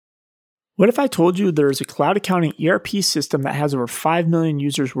What if I told you there is a cloud accounting ERP system that has over 5 million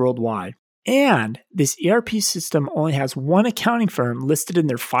users worldwide, and this ERP system only has one accounting firm listed in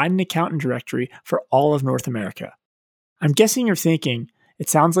their Find an Accountant directory for all of North America? I'm guessing you're thinking,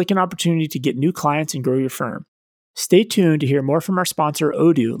 it sounds like an opportunity to get new clients and grow your firm. Stay tuned to hear more from our sponsor,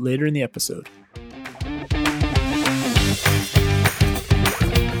 Odoo, later in the episode.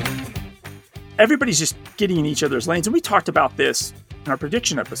 Everybody's just getting in each other's lanes, and we talked about this in our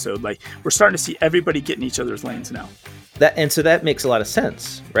prediction episode. Like, we're starting to see everybody get in each other's lanes now. So that makes a lot of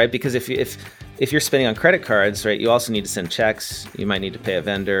sense, right? Because if you're spending on credit cards, right, you also need to send checks. You might need to pay a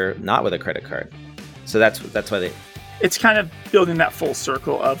vendor not with a credit card. So that's why it's kind of building that full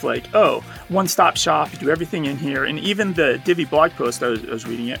circle of like, oh, one-stop shop, you do everything in here. And even the Divvy blog post, I was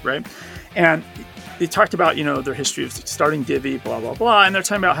reading it, right? And they talked about, their history of starting Divvy, blah, blah, blah. And they're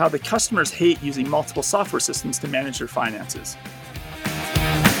talking about how the customers hate using multiple software systems to manage their finances.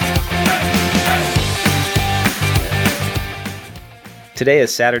 Today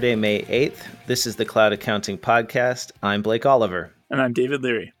is Saturday, May 8th. This is the Cloud Accounting Podcast. I'm Blake Oliver. And I'm David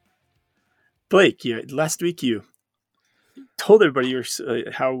Leary. Blake, last week you told everybody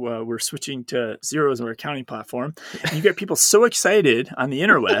how we're switching to Xero as our accounting platform. And you get people so excited on the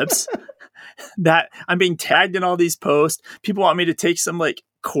interwebs that I'm being tagged in all these posts. People want me to take some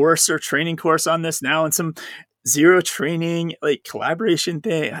course or training course on this now, and some Xero training, collaboration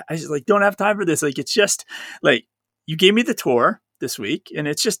thing. I just don't have time for this. It's just you gave me the tour this week, and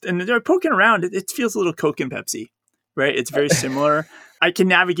it's just, and they're poking around. It feels a little Coke and Pepsi, right? It's very similar. I can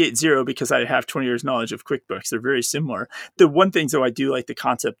navigate Xero because I have 20 years knowledge of QuickBooks. They're very similar. The one thing, though, I do like the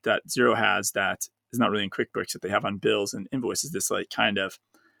concept that Xero has that is not really in QuickBooks that they have on bills and invoices, this kind of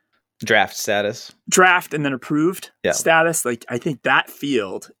draft status, and then approved status. I think that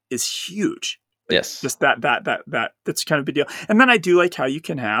field is huge. Yes. Just that's kind of a big deal. And then I do like how you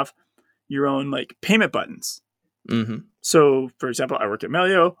can have your own payment buttons. Mm-hmm. So, for example, I work at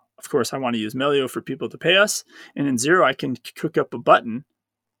Melio. Of course, I want to use Melio for people to pay us. And in Xero, I can cook up a button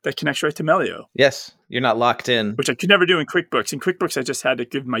that connects right to Melio. Yes. You're not locked in. Which I could never do in QuickBooks. In QuickBooks, I just had to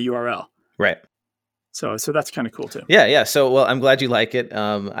give my URL. Right. So that's kind of cool too. Yeah. So, well, I'm glad you like it.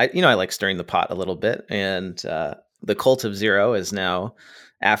 I like stirring the pot a little bit. And the cult of Xero is now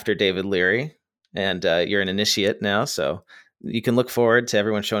after David Leary. And you're an initiate now. So you can look forward to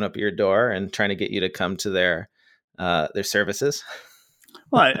everyone showing up at your door and trying to get you to come to their services.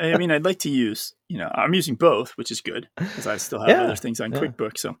 Well, I mean, I'd like to use, I'm using both, which is good because I still have other things on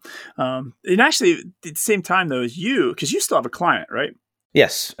QuickBooks. So, and actually at the same time though, as because you still have a client, right?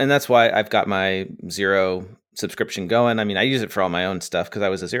 Yes. And that's why I've got my Xero subscription going. I mean, I use it for all my own stuff because I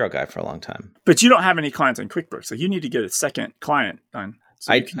was a Xero guy for a long time. But you don't have any clients on QuickBooks. So you need to get a second client on.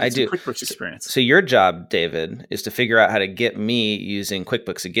 So I do. QuickBooks experience. So your job, David, is to figure out how to get me using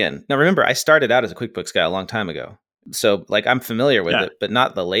QuickBooks again. Now, remember, I started out as a QuickBooks guy a long time ago. So I'm familiar with it, but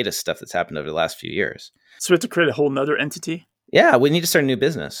not the latest stuff that's happened over the last few years. So we have to create a whole nother entity? Yeah, we need to start a new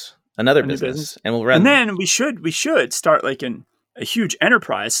business, another business. And we'll run. And then we should start a huge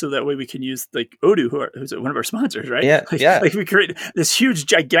enterprise so that way we can use Odoo, who's one of our sponsors, right? Yeah. We create this huge,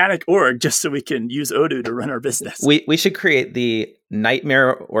 gigantic org just so we can use Odoo to run our business. We should create the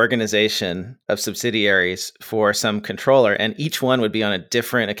nightmare organization of subsidiaries for some controller, and each one would be on a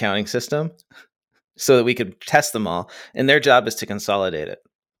different accounting system so that we could test them all. And their job is to consolidate it.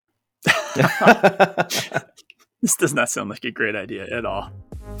 This does not sound like a great idea at all.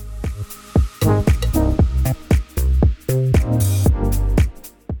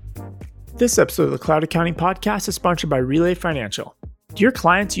 This episode of the Cloud Accounting Podcast is sponsored by Relay Financial. Do your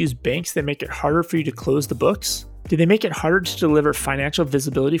clients use banks that make it harder for you to close the books? Do they make it harder to deliver financial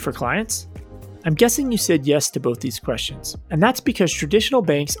visibility for clients? I'm guessing you said yes to both these questions, and that's because traditional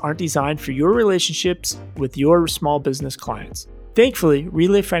banks aren't designed for your relationships with your small business clients. Thankfully,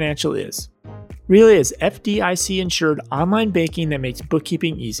 Relay Financial is. Relay is FDIC-insured online banking that makes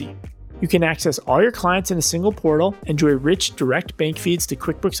bookkeeping easy. You can access all your clients in a single portal, enjoy rich direct bank feeds to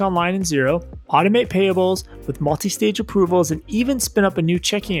QuickBooks Online and Xero, automate payables with multi-stage approvals, and even spin up a new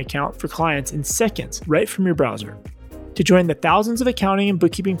checking account for clients in seconds right from your browser. To join the thousands of accounting and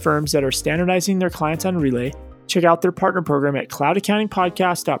bookkeeping firms that are standardizing their clients on Relay, check out their partner program at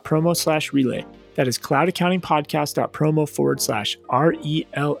cloudaccountingpodcast.promo/relay. That is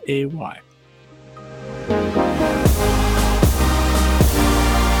cloudaccountingpodcast.promo/RELAY.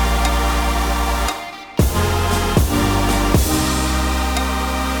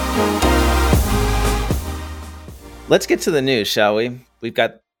 Let's get to the news, shall we? We've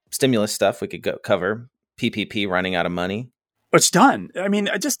got stimulus stuff we could cover. PPP running out of money. It's done. I mean,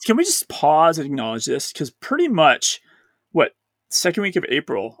 can we just pause and acknowledge this? Because pretty much, second week of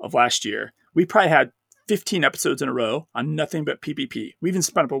April of last year, we probably had 15 episodes in a row on nothing but PPP. We even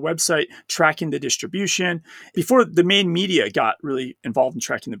spun up a website tracking the distribution before the main media got really involved in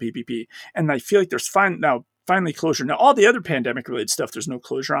tracking the PPP. And I feel like there's finally closure. Now, all the other pandemic related stuff, there's no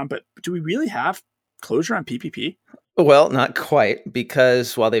closure on, but do we really have closure on PPP? Well, not quite,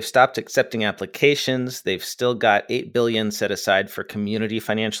 because while they've stopped accepting applications, they've still got $8 billion set aside for community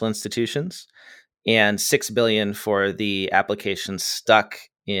financial institutions and $6 billion for the applications stuck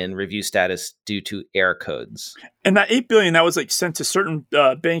in review status due to error codes. And that $8 billion, that was like sent to certain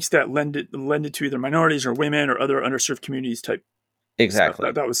banks that lend it to either minorities or women or other underserved communities type.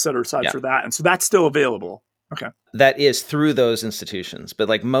 Exactly. That was set aside for that. And so that's still available. Okay. That is through those institutions. But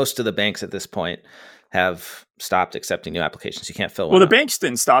like most of the banks at this point have stopped accepting new applications. You can't fill one. Well, the out. banks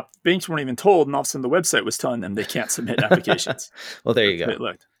didn't stop. Banks weren't even told. And all of a sudden the website was telling them they can't submit applications. Well, there you go. It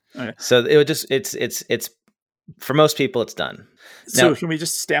looked. Okay. So it would just, it's for most people, it's done. So now, can we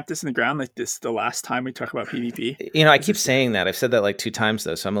just stamp this in the ground like this the last time we talk about PPP? You know, I keep saying that. I've said that like 2 times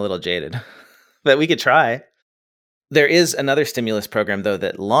though, so I'm a little jaded. But we could try. There is another stimulus program, though,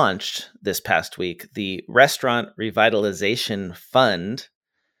 that launched this past week. The Restaurant Revitalization Fund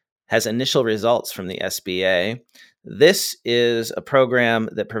has initial results from the SBA. This is a program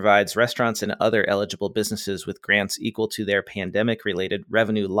that provides restaurants and other eligible businesses with grants equal to their pandemic-related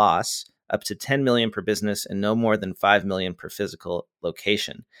revenue loss, up to $10 million per business and no more than $5 million per physical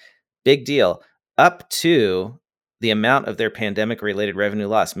location. Big deal. Up to the amount of their pandemic-related revenue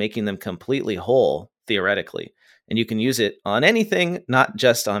loss, making them completely whole, theoretically. And you can use it on anything, not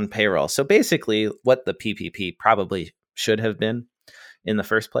just on payroll. So basically what the PPP probably should have been in the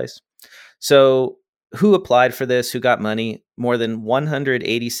first place. So who applied for this? Who got money? More than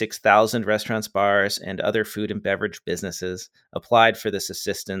 186,000 restaurants, bars, and other food and beverage businesses applied for this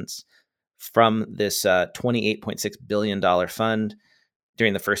assistance from this $28.6 billion fund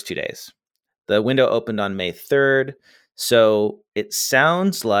during the first 2 days. The window opened on May 3rd. So it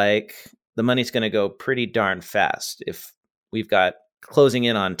sounds like the money's going to go pretty darn fast. If we've got closing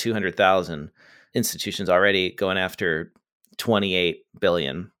in on 200,000 institutions already going after 28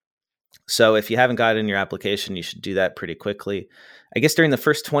 billion. So if you haven't got in your application, you should do that pretty quickly. I guess during the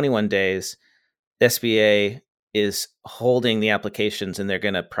first 21 days, SBA is holding the applications and they're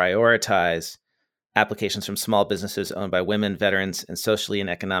going to prioritize applications from small businesses owned by women, veterans, and socially and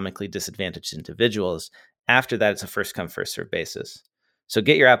economically disadvantaged individuals. After that, it's a first come, first serve basis. So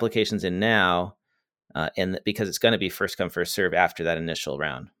get your applications in now, and because it's going to be first come, first serve after that initial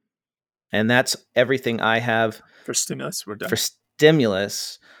round. And that's everything I have for stimulus. We're done. For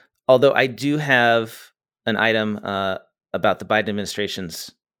stimulus, although I do have an item about the Biden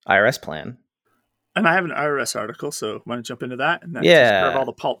administration's IRS plan. And I have an IRS article, so want to jump into that? And then take care of all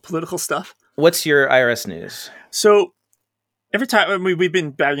the political stuff. What's your IRS news? So every time we've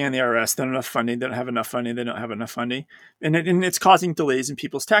been bagging on the IRS, they don't have enough funding, they don't have enough funding, they don't have enough funding. And it's causing delays in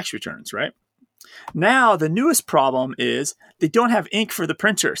people's tax returns, right? Now, the newest problem is they don't have ink for the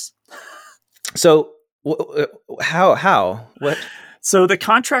printers. So how? What? So the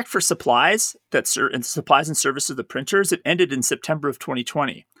contract for supplies supplies and services of the printers, it ended in September of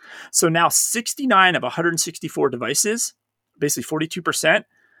 2020. So now 69 of 164 devices, basically 42%,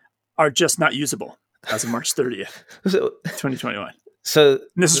 are just not usable as of March 30th, 2021. So and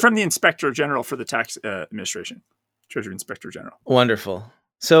this is from the Inspector General for the Tax Administration, Treasury Inspector General. Wonderful.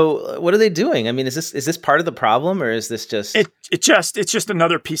 So what are they doing? I mean, is this part of the problem, or is this just it's just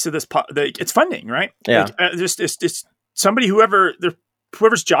another piece of this? It's funding, right? Yeah. It's somebody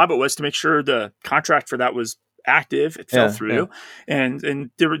whoever's job it was to make sure the contract for that was active. It fell through, and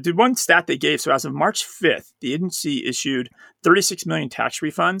the one stat they gave. So as of March 5th, the agency issued 36 million tax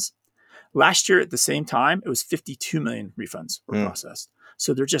refunds. Last year at the same time, it was 52 million refunds were processed.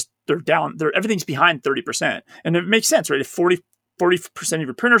 So they're down. Everything's behind 30%, and it makes sense, right? If 40% of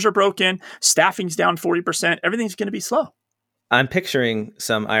your printers are broken, staffing's down 40%, everything's going to be slow. I'm picturing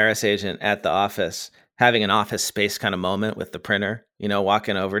some IRS agent at the office having an Office Space kind of moment with the printer,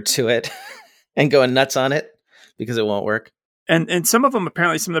 walking over to it and going nuts on it because it won't work. And some of them,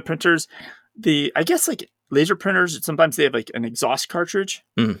 apparently some of the printers, I guess like laser printers, sometimes they have like an exhaust cartridge.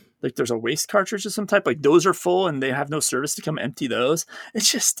 Like there's a waste cartridge of some type, like those are full and they have no service to come empty those.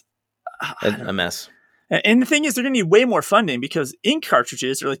 It's just a mess. And the thing is, they're going to need way more funding because ink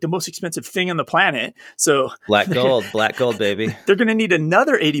cartridges are like the most expensive thing on the planet. So black gold, baby. They're going to need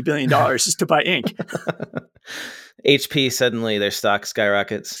another $80 billion just to buy ink. HP, suddenly their stock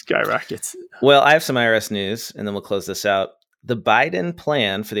skyrockets. Well, I have some IRS news, and then we'll close this out. The Biden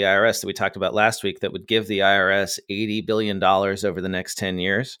plan for the IRS that we talked about last week that would give the IRS $80 billion over the next 10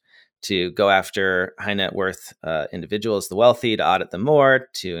 years to go after high net worth individuals, the wealthy, to audit them more,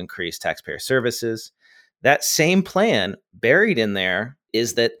 to increase taxpayer services. That same plan buried in there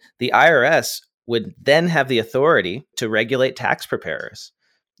is that the IRS would then have the authority to regulate tax preparers.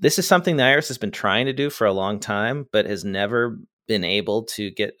 This is something the IRS has been trying to do for a long time, but has never been able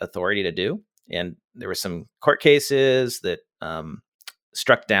to get authority to do. And there were some court cases that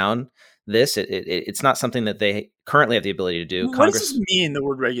struck down this. It's not something that they currently have the ability to do. What does this mean, the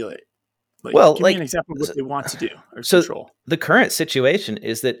word regulate? Give me an example of what they want to do or control. The current situation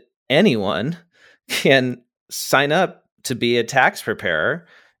is that anyone can sign up to be a tax preparer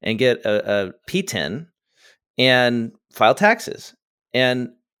and get a P10 and file taxes. And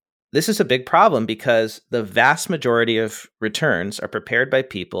this is a big problem because the vast majority of returns are prepared by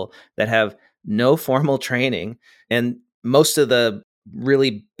people that have no formal training. And most of the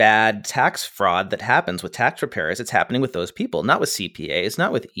really bad tax fraud that happens with tax preparers, it's happening with those people, not with CPAs,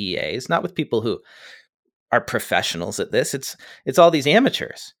 not with EAs, not with people who are professionals at this. It's all these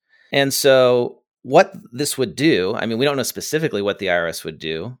amateurs. And so what this would do, I mean, we don't know specifically what the IRS would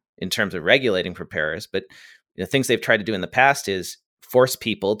do in terms of regulating preparers, but things they've tried to do in the past is force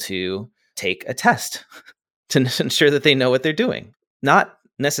people to take a test to ensure that they know what they're doing. Not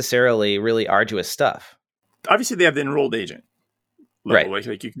necessarily really arduous stuff. Obviously, they have the enrolled agent level. Right.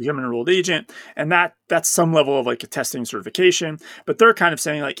 Like you can become an enrolled agent, and that's some level of like a testing certification. But they're kind of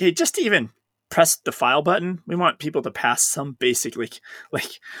saying like, hey, just to even press the file button, we want people to pass some basic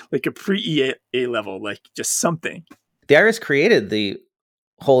like a pre-EA level, like just something. The IRS created the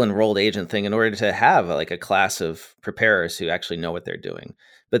whole enrolled agent thing in order to have like a class of preparers who actually know what they're doing.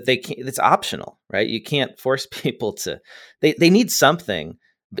 But it's optional, right? You can't force people to, they need something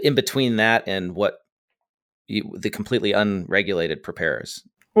in between that and what the completely unregulated preparers.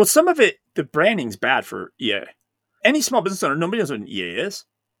 Well, some of it, the branding's bad for EA. Any small business owner, nobody knows what an EA is.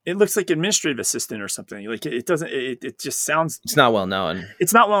 It looks like administrative assistant or something. Like it doesn't, it just sounds. It's not well known.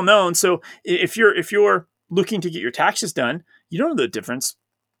 It's not well known. So if you're looking to get your taxes done, you don't know the difference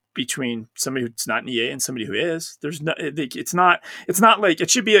between somebody who's not an EA and somebody who is. There's no, it's not like,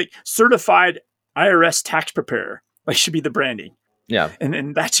 it should be like certified IRS tax preparer. Like should be the branding. Yeah.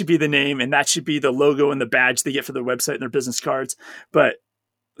 And that should be the name, and that should be the logo and the badge they get for their website and their business cards. But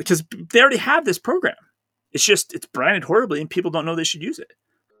because they already have this program, it's branded horribly and people don't know they should use it.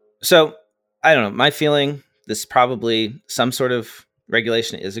 So I don't know. My feeling, this probably some sort of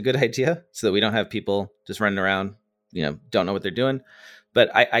regulation is a good idea so that we don't have people just running around, don't know what they're doing.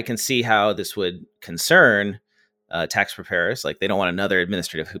 But I can see how this would concern tax preparers. Like they don't want another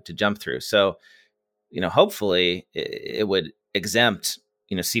administrative hoop to jump through. So, hopefully it would exempt,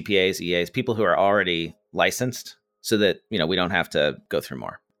 CPAs, EAs, people who are already licensed so that, we don't have to go through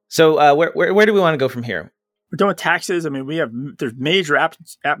more. So where do we want to go from here? We're done with taxes. I mean, there's major app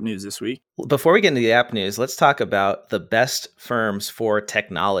news this week. Before we get into the app news, let's talk about the best firms for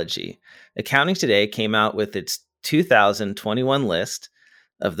technology. Accounting Today came out with its 2021 list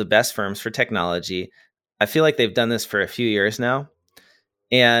of the best firms for technology. I feel like they've done this for a few years now.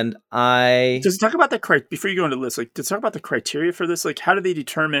 And does it talk about before you go into the list, like, does it talk about the criteria for this? Like, how do they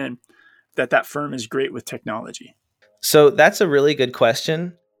determine that firm is great with technology? So that's a really good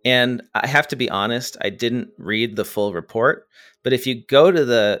question. And I have to be honest, I didn't read the full report, but if you go to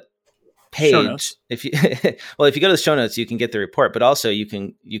the page, if you go to the show notes, you can get the report, but also you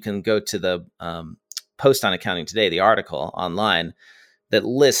can go to the post on Accounting Today, the article online that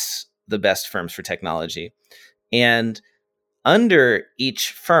lists the best firms for technology. And under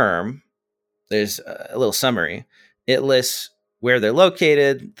each firm, there's a little summary. It lists where they're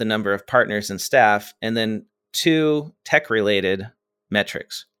located, the number of partners and staff, and then two tech-related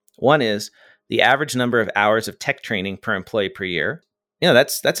metrics. One is the average number of hours of tech training per employee per year.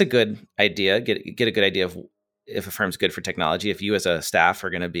 That's a good idea. Get a good idea of if a firm's good for technology, if you as a staff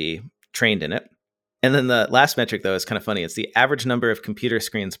are going to be trained in it. And then the last metric, though, is kind of funny. It's the average number of computer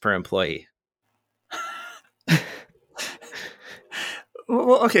screens per employee.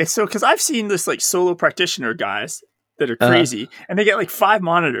 Well, okay, so because I've seen this like solo practitioner guys that are crazy, and they get like 5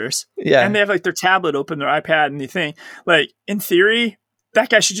 monitors, and they have like their tablet open, their iPad, and the thing. Like in theory, that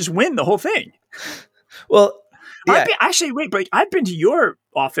guy should just win the whole thing. Well, yeah. I've been to your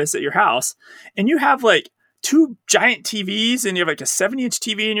office at your house, and you have like 2 giant TVs, and you have like a 70-inch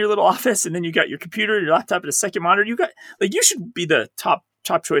TV in your little office, and then you got your computer, your laptop, and a second monitor. You should be the top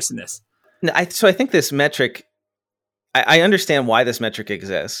choice in this. No, so I think this metric. I understand why this metric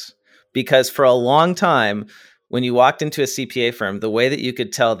exists, because for a long time, when you walked into a CPA firm, the way that you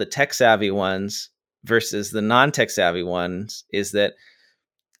could tell the tech savvy ones versus the non-tech savvy ones is that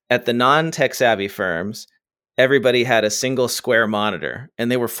at the non-tech savvy firms, everybody had a single square monitor, and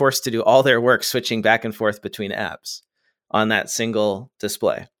they were forced to do all their work switching back and forth between apps on that single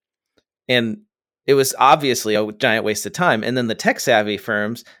display. And it was obviously a giant waste of time. And then the tech savvy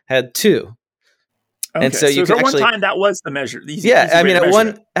firms had two. Okay. And so you could actually, one time that was the measure.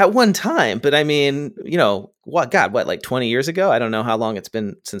 At one time, but I mean, like 20 years ago? I don't know how long it's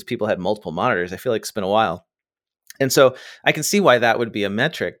been since people had multiple monitors. I feel like it's been a while. And so I can see why that would be a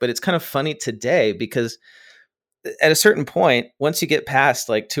metric, but it's kind of funny today because at a certain point, once you get past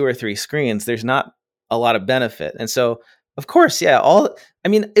like 2 or 3 screens, there's not a lot of benefit. And so, of course, it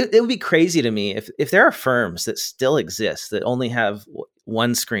would be crazy to me if there are firms that still exist that only have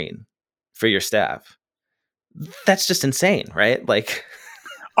one screen for your staff. That's just insane, right? Like,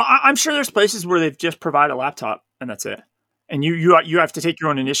 I'm sure there's places where they've just provide a laptop and that's it. And you have to take your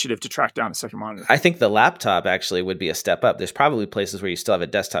own initiative to track down a second monitor. I think the laptop actually would be a step up. There's probably places where you still have a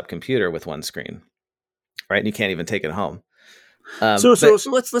desktop computer with one screen, right? And you can't even take it home. So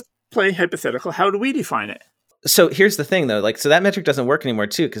let's play hypothetical. How do we define it? So here's the thing, though. So that metric doesn't work anymore,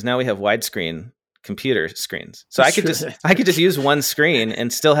 too, because now we have widescreen computer screens. So I could just use one screen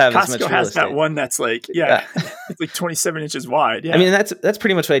and still have Costco as much real has estate. that one that's like, it's like 27 inches wide. Yeah. I mean, that's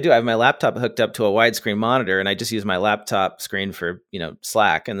pretty much what I do. I have my laptop hooked up to a widescreen monitor, and I just use my laptop screen for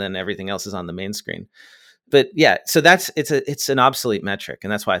Slack, and then everything else is on the main screen. But yeah, so it's an obsolete metric,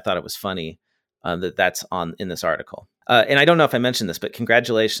 and that's why I thought it was funny that's in this article. And I don't know if I mentioned this, but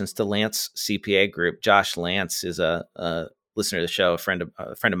congratulations to Lance CPA Group. Josh Lance is a listener to the show, a friend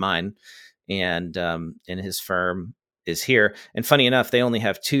of mine, and his firm is here. And funny enough, they only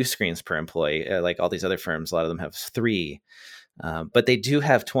have 2 screens per employee. Like all these other firms, a lot of them have 3, but they do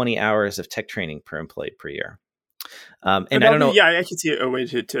have 20 hours of tech training per employee per year. And I don't know. Yeah, I can see a way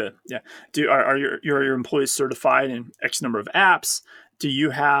to are your employees certified in X number of apps? Do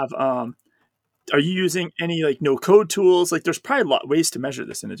you have are you using any like no code tools? Like there's probably a lot of ways to measure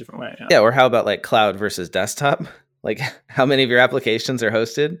this in a different way. Yeah. Or how about like cloud versus desktop? Like how many of your applications are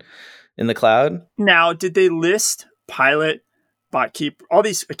hosted in the cloud? Now, did they list Pilot, BotKeep, all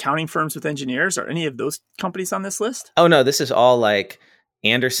these accounting firms with engineers? Are any of those companies on this list? Oh no, this is all like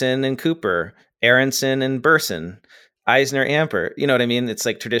Anderson and Cooper, Aronson and Burson, Eisner Amper. You know what I mean? It's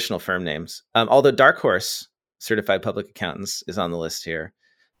like traditional firm names. Although Dark Horse Certified Public Accountants is on the list here.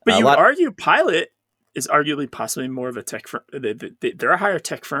 But you would argue Pilot is arguably possibly more of a tech firm. They're a higher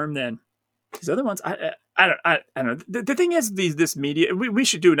tech firm than these other ones. I don't know. The thing is, this media, we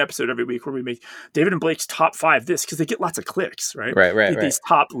should do an episode every week where we make David and Blake's top 5 because they get lots of clicks, right? Right. These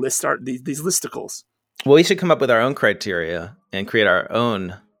top lists are these listicles. Well, we should come up with our own criteria and create our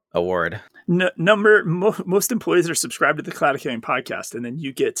own award. Most employees are subscribed to the Cloud Accounting Podcast, and then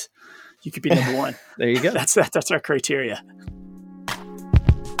you could be number 1. There you go. That's our criteria.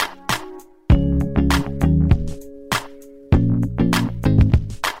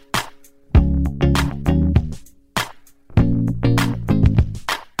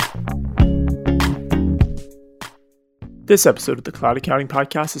 This episode of the Cloud Accounting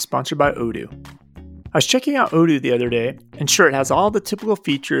Podcast is sponsored by Odoo. I was checking out Odoo the other day, and sure, it has all the typical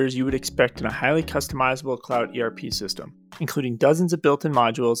features you would expect in a highly customizable cloud ERP system, including dozens of built-in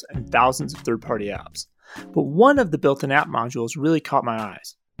modules and thousands of third-party apps. But one of the built-in app modules really caught my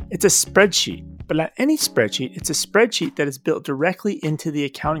eyes. It's a spreadsheet, but not any spreadsheet, it's a spreadsheet that is built directly into the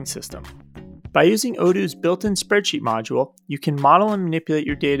accounting system. By using Odoo's built-in spreadsheet module, you can model and manipulate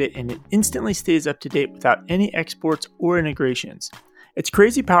your data and it instantly stays up to date without any exports or integrations. It's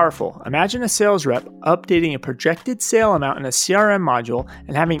crazy powerful. Imagine a sales rep updating a projected sale amount in a CRM module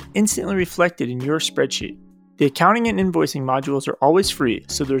and having instantly reflected in your spreadsheet. The accounting and invoicing modules are always free,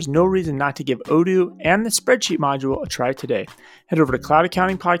 so there's no reason not to give Odoo and the spreadsheet module a try today. Head over to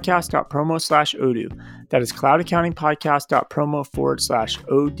cloudaccountingpodcast.promo/Odoo. That is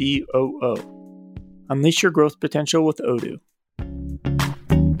cloudaccountingpodcast.promo/ODOO. Unleash your growth potential with Odoo.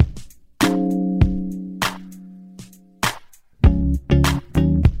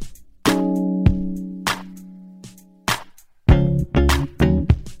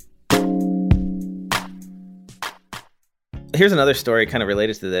 Here's another story kind of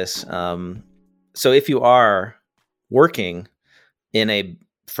related to this. So if you are working in a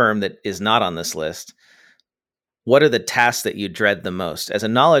firm that is not on this list, what are the tasks that you dread the most? As a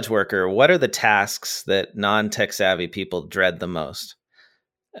knowledge worker, what are the tasks that non-tech savvy people dread the most?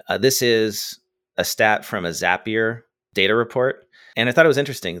 This is a stat from a Zapier data report, and I thought it was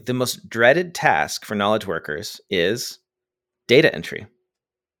interesting. The most dreaded task for knowledge workers is data entry.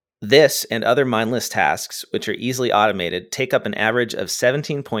 This and other mindless tasks, which are easily automated, take up an average of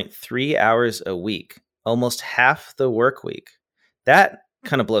 17.3 hours a week, almost half the work week. That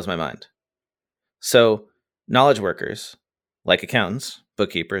kind of blows my mind. So knowledge workers, like accountants,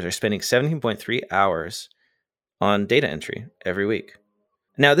 bookkeepers, are spending 17.3 hours on data entry every week.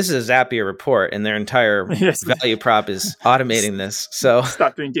 Now, this is a Zapier report, and their entire value prop is automating this. So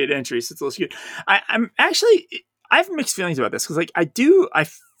stop doing data entry. So it's a little skewed. I have mixed feelings about this because, like, I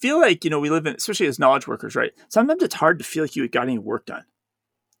feel like, we live in, especially as knowledge workers, right? Sometimes it's hard to feel like you got any work done.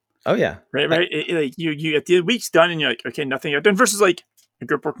 Oh yeah, right. Like you at the week's done, and you're like, okay, nothing got done. Versus like a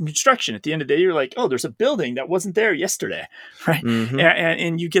group working construction. At the end of the day, you're like, oh, there's a building that wasn't there yesterday, right? Mm-hmm.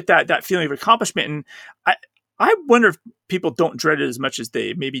 And you get that feeling of accomplishment. And I wonder if people don't dread it as much as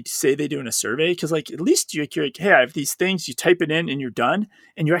they maybe say they do in a survey. Because, like, at least you're like, hey, I have these things. You type it in and you're done.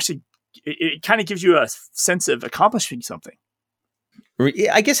 And you actually, it kind of gives you a sense of accomplishing something.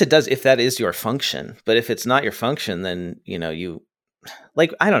 I guess it does if that is your function. But if it's not your function, then, you,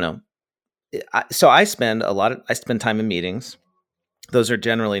 like, I don't know. So I spend time in meetings. Those are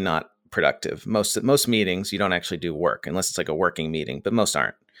generally not productive. Most meetings, you don't actually do work unless it's like a working meeting, but most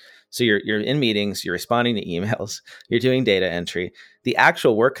aren't. So you're in meetings, you're responding to emails, you're doing data entry. The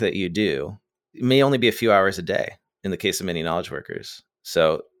actual work that you do may only be a few hours a day in the case of many knowledge workers.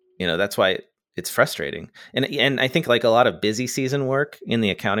 So, that's why it's frustrating. And I think, like, a lot of busy season work in the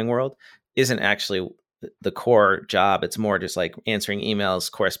accounting world isn't actually the core job. It's more just like answering emails,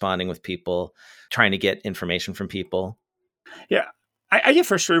 corresponding with people, trying to get information from people. Yeah. I get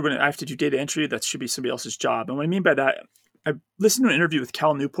frustrated when I have to do data entry. That should be somebody else's job. And what I mean by that, I listened to an interview with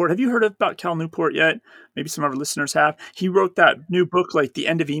Cal Newport. Have you heard about Cal Newport yet? Maybe some of our listeners have. He wrote that new book, like The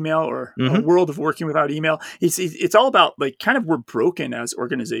End of Email, or A World of Working Without Email. It's all about, like, kind of we're broken as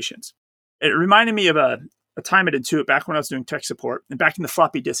organizations. It reminded me of a time at Intuit back when I was doing tech support and back in the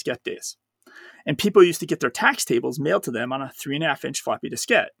floppy diskette days. And people used to get their tax tables mailed to them on a 3.5-inch floppy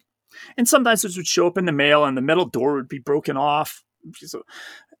diskette. And sometimes those would show up in the mail and the metal door would be broken off. So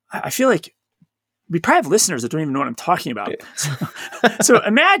I feel like we probably have listeners that don't even know what I'm talking about. So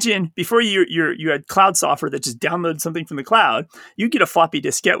imagine before you had cloud software that just downloaded something from the cloud, you'd get a floppy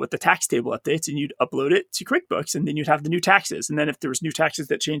diskette with the tax table updates and you'd upload it to QuickBooks, and then you'd have the new taxes. And then if there was new taxes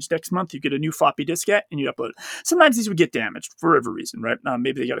that changed next month, you get a new floppy diskette and you'd upload it. Sometimes these would get damaged for whatever reason, right?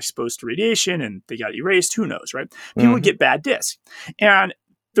 Maybe they got exposed to radiation and they got erased. Who knows, right? People would get bad disks. And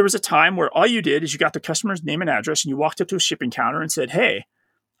there was a time where all you did is you got the customer's name and address and you walked up to a shipping counter and said, hey,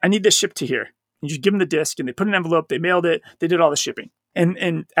 I need this shipped to here. And you give them the disk and they put an envelope, they mailed it, they did all the shipping.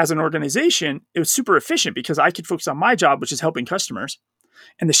 And as an organization, it was super efficient because I could focus on my job, which is helping customers.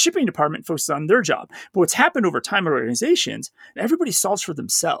 And the shipping department focuses on their job. But what's happened over time in organizations, everybody solves for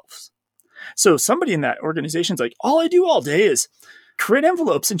themselves. So somebody in that organization is like, all I do all day is create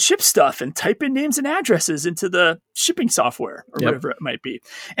envelopes and ship stuff and type in names and addresses into the shipping software or whatever it might be.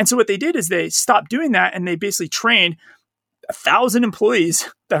 And so what they did is they stopped doing that and they basically trained 1,000 employees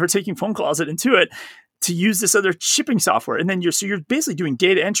that are taking phone calls at Intuit to use this other shipping software. And then you're basically doing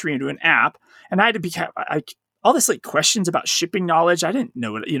data entry into an app. And I had to be all this, like, questions about shipping knowledge. I didn't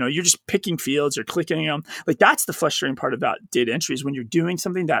know it. You're just picking fields or clicking them. Like, that's the frustrating part about data entry, is when you're doing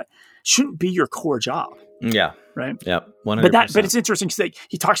something that shouldn't be your core job. Yeah. Right. Yeah. 100%. But it's interesting because, like,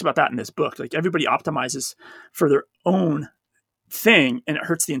 he talks about that in this book. Like, everybody optimizes for their own thing and it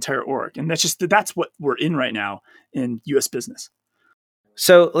hurts the entire org. And that's what we're in right now in US business.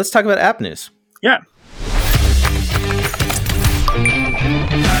 So let's talk about app news. Yeah.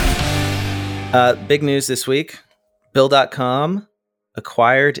 Big news this week. Bill.com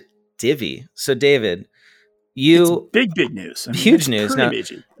acquired Divvy. So David, it's big news. Huge news. Now,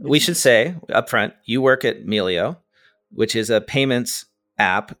 we should say up front, you work at Melio, which is a payments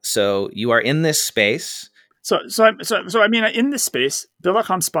app. So you are in this space. So I mean, in this space,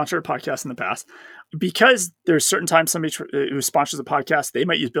 Bill.com sponsored a podcast in the past. Because there's certain times somebody who sponsors a podcast, they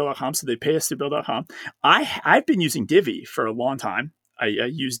might use Bill.com, so they pay us through Bill.com. I've been using Divvy for a long time. I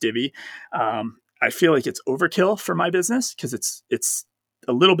use Divvy. I feel like it's overkill for my business because it's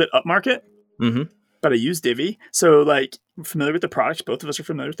a little bit upmarket, but I use Divvy. So, like, I'm familiar with the products. Both of us are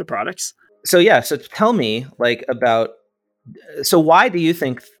familiar with the products. So tell me, like, so why do you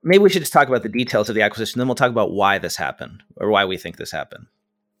think, maybe we should just talk about the details of the acquisition, then we'll talk about why this happened or why we think this happened.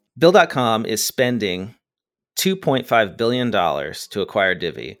 Bill.com is spending $2.5 billion to acquire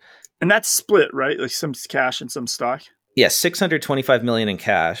Divvy. And that's split, right? Like some cash and some stock? Yes, $625 million in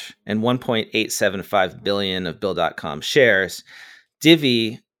cash and $1.875 billion of Bill.com shares.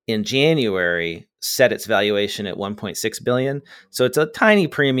 Divvy in January set its valuation at $1.6 billion. So it's a tiny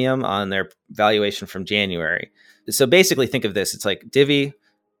premium on their valuation from January. So basically think of this. It's like Divvy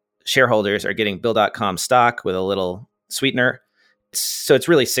shareholders are getting Bill.com stock with a little sweetener. So it's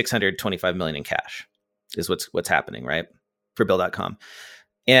really $625 million in cash is what's happening, right? For Bill.com.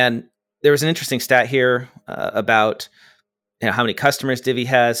 And there was an interesting stat here about how many customers Divvy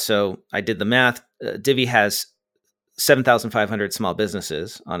has. So I did the math. Divvy has 7,500 small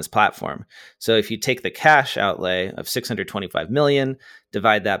businesses on its platform. So if you take the cash outlay of 625 million,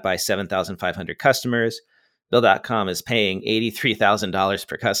 divide that by 7,500 customers, Bill.com is paying $83,000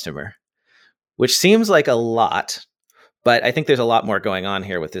 per customer, which seems like a lot, but I think there's a lot more going on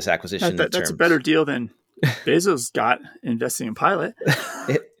here with this acquisition. That's a better deal than Bezos got investing in Pilot.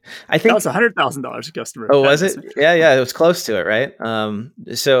 I think that was $100,000 a customer. Oh, was it? Yeah, it was close to it, right?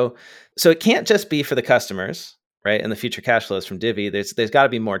 So it can't just be for the customers, right? And the future cash flows from Divvy. There's got to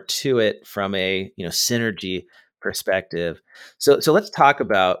be more to it from a synergy perspective. So let's talk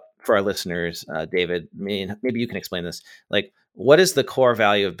about, for our listeners, David. I mean, maybe you can explain this. Like, what is the core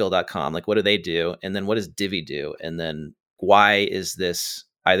value of Bill.com? Like, what do they do? And then what does Divvy do? And then why is this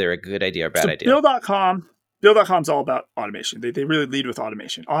either a good idea or bad idea? Bill.com's all about automation. They really lead with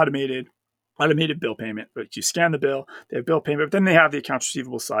automation. Automated bill payment. But you scan the bill, they have bill payment, but then they have the accounts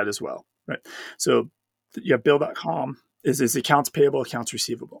receivable side as well, right? So you have Bill.com is accounts payable, accounts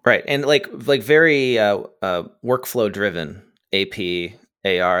receivable. Right. And like very workflow driven AP,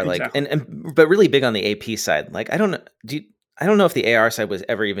 AR, exactly. but really big on the AP side. Like I don't know if the AR side was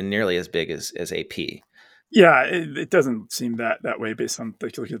ever even nearly as big as AP. Yeah, it doesn't seem that way based on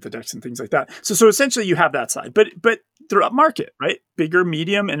looking at the decks and things like that. So essentially you have that side, but they're up market, right? Bigger,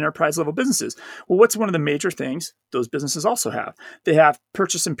 medium, and enterprise level businesses. Well, what's one of the major things those businesses also have? They have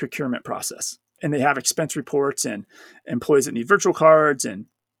purchase and procurement process, and they have expense reports and employees that need virtual cards and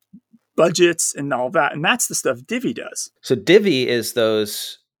budgets and all that. And that's the stuff Divvy does. So Divvy is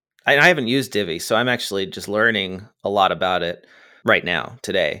those, I haven't used Divvy, so I'm actually just learning a lot about it right now,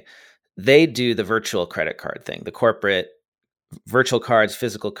 today. They do the virtual credit card thing, the corporate virtual cards,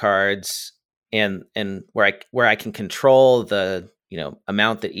 physical cards, and where I can control the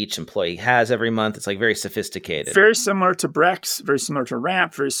amount that each employee has every month. It's like very sophisticated. Very similar to Brex, very similar to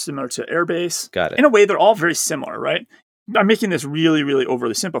Ramp, very similar to Airbase. Got it. In a way, they're all very similar, right? I'm making this really, really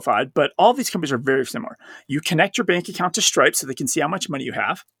overly simplified, but all these companies are very similar. You connect your bank account to Stripe so they can see how much money you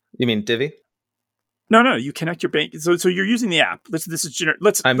have. You mean Divvy? No, you connect your bank. So you're using the app.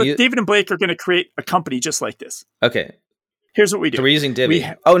 David and Blake are going to create a company just like this. Okay. Here's what we do. So we're using Divvy.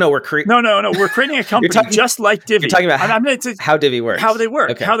 We're creating. No. We're creating a company just like Divvy. You're talking about how Divvy works. How they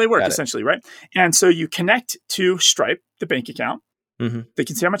work. Okay, how they work, essentially, right? And so you connect to Stripe, the bank account. Mm-hmm. They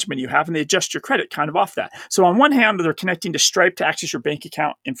can see how much money you have, and they adjust your credit kind of off that. So on one hand, they're connecting to Stripe to access your bank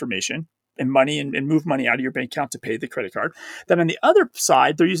account information and money and move money out of your bank account to pay the credit card. Then on the other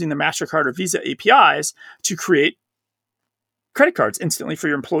side, they're using the MasterCard or Visa APIs to create credit cards instantly for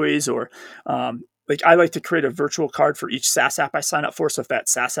your employees, or I like to create a virtual card for each SaaS app I sign up for. So if that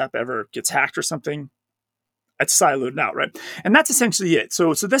SaaS app ever gets hacked or something, it's siloed out, right? And that's essentially it.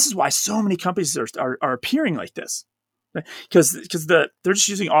 So this is why so many companies are appearing like this, right? Because they're just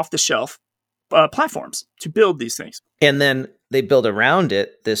using off-the-shelf platforms to build these things. And then they build around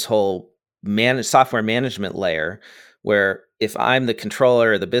it this whole software management layer where if I'm the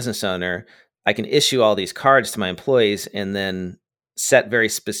controller or the business owner, I can issue all these cards to my employees and then set very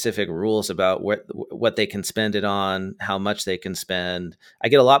specific rules about what they can spend it on, how much they can spend. I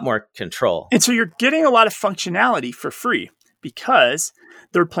get a lot more control. And so you're getting a lot of functionality for free because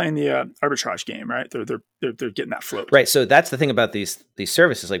they're playing the arbitrage game, right? They're getting that float. Right. So that's the thing about these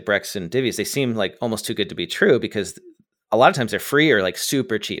services like Brex and Divvy. They seem like almost too good to be true because a lot of times they're free or like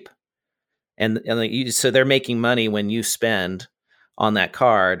super cheap. So they're making money when you spend on that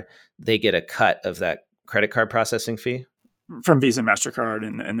card. They get a cut of that credit card processing fee from Visa, MasterCard,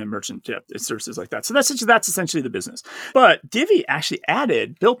 and the merchant services like that. So that's essentially the business. But Divvy actually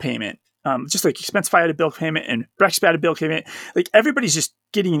added bill payment, just like Expensify added bill payment and Brex added bill payment. Like everybody's just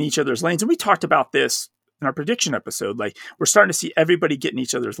getting in each other's lanes, and we talked about this in our prediction episode. Like we're starting to see everybody get in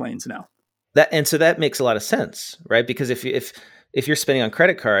each other's lanes now. So that makes a lot of sense, right? Because if you're spending on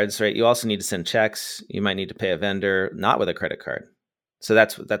credit cards, right, you also need to send checks. You might need to pay a vendor not with a credit card. So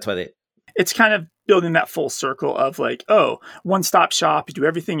that's why it's kind of building that full circle of like, one-stop shop, you do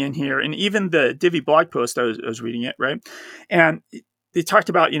everything in here. And even the Divvy blog post, I was reading it, right? And they talked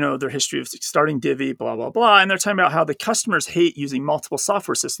about, their history of starting Divvy, blah, blah, blah. And they're talking about how the customers hate using multiple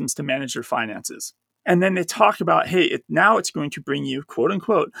software systems to manage their finances. And then they talk about, now it's going to bring you, quote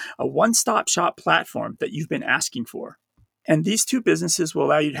unquote, a one-stop shop platform that you've been asking for. And these two businesses will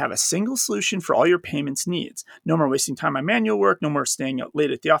allow you to have a single solution for all your payments needs. No more wasting time on manual work, no more staying out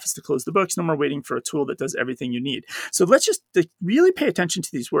late at the office to close the books, no more waiting for a tool that does everything you need. So let's just really pay attention to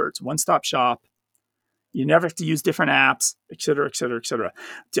these words. One-stop shop. You never have to use different apps, et cetera, et cetera, et cetera.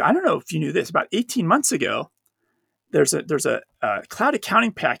 I don't know if you knew this. About 18 months ago, there's a cloud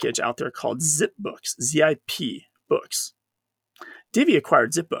accounting package out there called ZipBooks, ZIP Books. Divi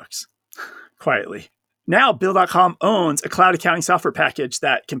acquired ZipBooks quietly. Now, Bill.com owns a cloud accounting software package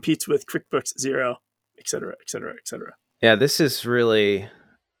that competes with QuickBooks, Xero, et cetera, et cetera, et cetera. Yeah, this is really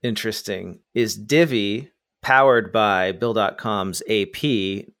interesting. Is Divi powered by Bill.com's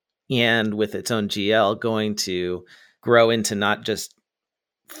AP and with its own GL going to grow into not just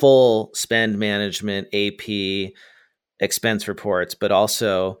full spend management, AP, expense reports, but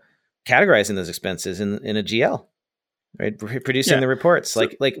also categorizing those expenses in a GL, right? Producing the reports. So,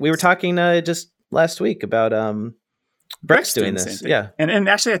 like we were talking just last week about Brex doing this. Yeah. And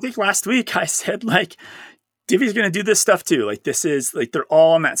actually, I think last week I said, like, Divi's going to do this stuff too. Like, this is like, they're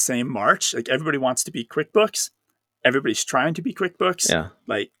all on that same march. Like, everybody wants to be QuickBooks. Everybody's trying to be QuickBooks. Yeah.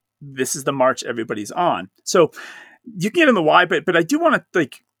 Like, this is the march everybody's on. So you can get in the why, but I do want to,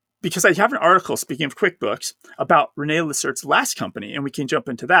 like, because I have an article, speaking of QuickBooks, about Rene Lassert's last company, and we can jump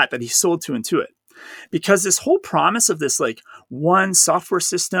into that he sold to Intuit. Because this whole promise of this, like, one software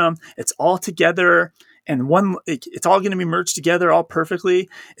system, it's all together, and one, it's all going to be merged together all perfectly,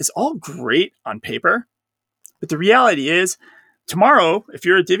 is all great on paper. But the reality is, tomorrow, if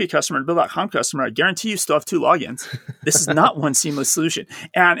you're a Divi customer and a Bill.com customer, I guarantee you still have two logins. This is not one seamless solution.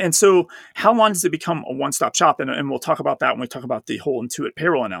 And so how long does it become a one-stop shop? And we'll talk about that when we talk about the whole Intuit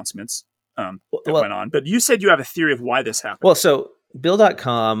payroll announcements that went on. But you said you have a theory of why this happened. Well, so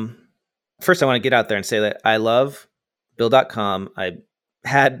Bill.com, first I want to get out there and say that I love Bill.com. I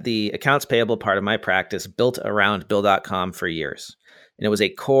had the accounts payable part of my practice built around Bill.com for years. And it was a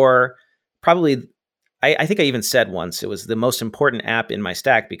core, probably, I think I even said once, it was the most important app in my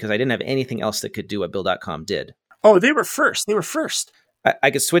stack because I didn't have anything else that could do what Bill.com did. Oh, they were first. They were first.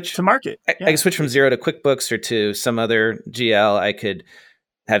 I could switch to market. I could switch from Xero to QuickBooks or to some other GL. I could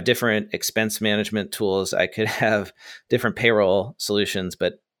have different expense management tools. I could have different payroll solutions,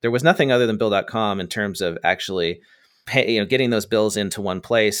 but there was nothing other than Bill.com in terms of actually getting those bills into one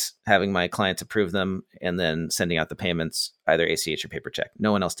place, having my clients approve them, and then sending out the payments, either ACH or paper check.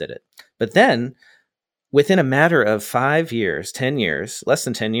 No one else did it. But then within a matter of 5 years, 10 years, less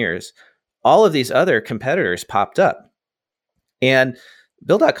than 10 years, all of these other competitors popped up. And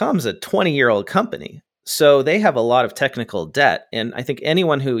Bill.com is a 20-year-old company. So they have a lot of technical debt. And I think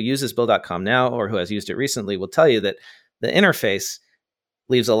anyone who uses Bill.com now or who has used it recently will tell you that the interface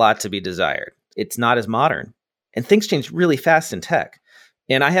leaves a lot to be desired. It's not as modern. And things change really fast in tech.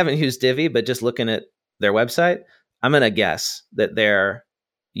 And I haven't used Divi, but just looking at their website, I'm going to guess that their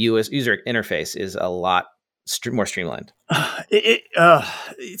user interface is a lot more streamlined.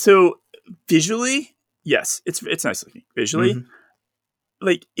 So visually, yes, it's nice looking. Visually,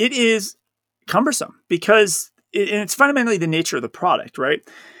 like, it is cumbersome because and it's fundamentally the nature of the product, right?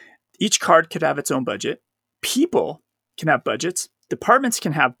 Each card could have its own budget. People can have budgets. Departments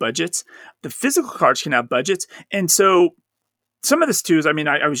can have budgets. The physical cards can have budgets. And so some of this too is, I mean,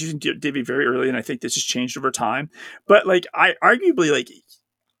 I was using Divi very early, and I think this has changed over time. But like, I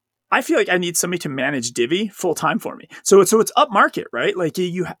feel like I need somebody to manage Divi full time for me. So it's up market, right? Like,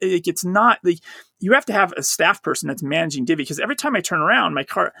 it's not like you have to have a staff person that's managing Divi, because every time I turn around my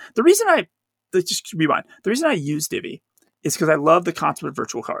card, the reason I use Divi is because I love the concept of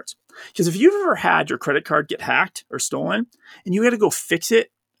virtual cards. Because if you've ever had your credit card get hacked or stolen and you had to go fix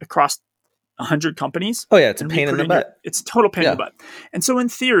it across 100 companies. Oh yeah, it's a pain in the butt. It's a total pain in the butt. And so in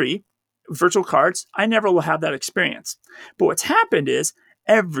theory, virtual cards, I never will have that experience. But what's happened is,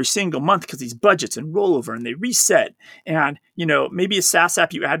 every single month, because these budgets and rollover and they reset, and maybe a SaaS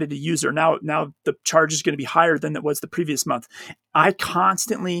app you added a user, now the charge is going to be higher than it was the previous month. I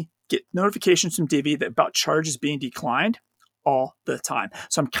constantly get notifications from Divi about charges being declined all the time.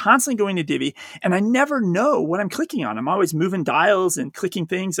 So I'm constantly going to Divi, and I never know what I'm clicking on. I'm always moving dials and clicking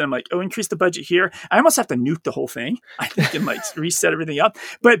things, and I'm like, oh, increase the budget here. I almost have to nuke the whole thing, I think, and like reset everything up.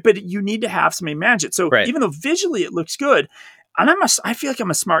 But you need to have somebody manage it. So even though visually it looks good, and I feel like I'm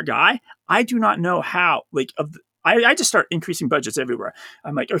a smart guy, I do not know how. Like, I just start increasing budgets everywhere.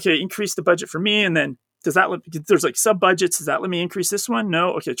 I'm like, okay, increase the budget for me, and then there's like sub budgets. Does that let me increase this one?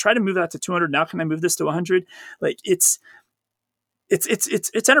 No. Okay, try to move that to 200. Now can I move this to 100? Like, it's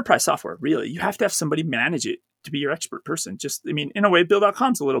enterprise software. Really, you have to have somebody manage it to be your expert person. In a way,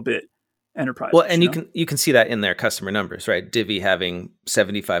 Bill.com's a little bit enterprise. Well, and you can see that in their customer numbers, right? Divi having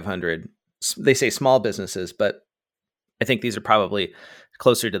 7,500. They say small businesses, but I think these are probably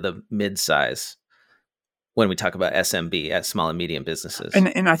closer to the mid-size when we talk about SMB, at small and medium businesses.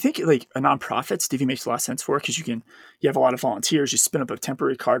 And I think like a nonprofits, Divvy makes a lot of sense for, because you have a lot of volunteers. You spin up a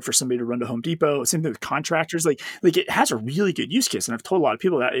temporary card for somebody to run to Home Depot. Same thing with contractors. Like it has a really good use case. And I've told a lot of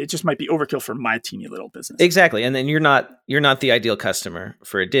people that it just might be overkill for my teeny little business. Exactly. And then you're not the ideal customer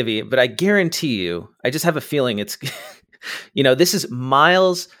for a Divvy, but I guarantee you, I just have a feeling it's, this is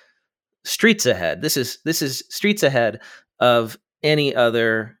miles, streets ahead. This is streets ahead of any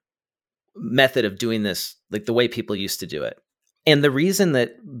other method of doing this, like the way people used to do it. And the reason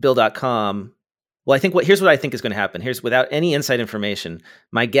that Bill.com, well, here's what I think is going to happen. Without any inside information,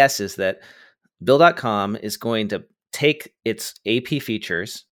 my guess is that Bill.com is going to take its AP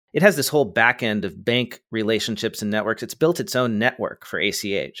features. It has this whole back end of bank relationships and networks. It's built its own network for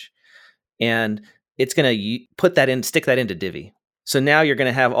ACH. And it's going to stick that into Divvy. So now you're going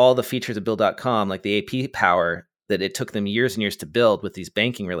to have all the features of Bill.com, like the AP power that it took them years and years to build with these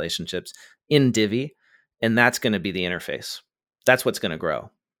banking relationships, in Divvy. And that's going to be the interface. That's what's going to grow.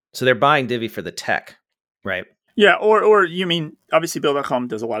 So they're buying Divvy for the tech, right? Yeah. Or you mean, obviously Bill.com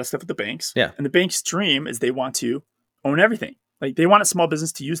does a lot of stuff with the banks. Yeah. And the bank's dream is they want to own everything. Like they want a small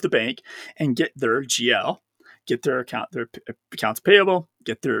business to use the bank and get their GL, get their accounts payable,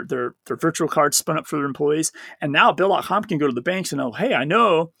 get their virtual cards spun up for their employees. And now Bill.com can go to the banks and know, hey, I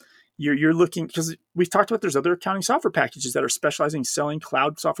know you're looking, because we've talked about there's other accounting software packages that are specializing in selling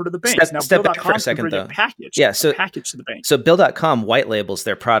cloud software to the banks. Step back for a second, though. A package to the bank. So Bill.com white labels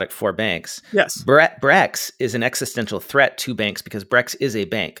their product for banks. Yes. Brex is an existential threat to banks because Brex is a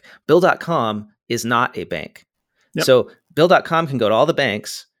bank. Bill.com is not a bank. Yep. So Bill.com can go to all the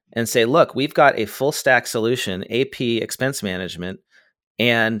banks and say, look, we've got a full stack solution, AP expense management,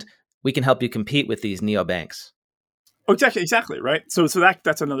 and we can help you compete with these neobanks. Oh, exactly, right? So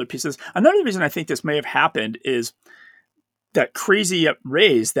that's another piece of this. Another reason I think this may have happened is that crazy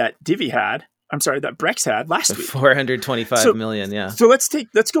raise that Brex had last week. 425 million, yeah. So let's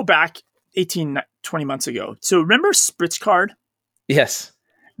go back 18, 20 months ago. So remember Spritz Card? Yes.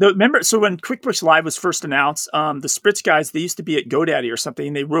 So when QuickBooks Live was first announced, the Spritz guys, they used to be at GoDaddy or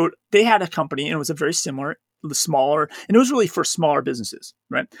something, and they had a company, and it was a very similar, smaller, and it was really for smaller businesses,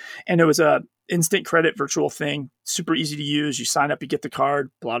 right? And it was a instant credit virtual thing, super easy to use. You sign up, you get the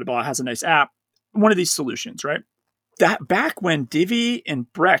card, blah, blah, blah, has a nice app. One of these solutions, right? That back when Divvy and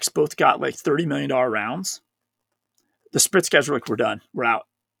Brex both got like $30 million rounds, the Spritz guys were like, we're done. We're out.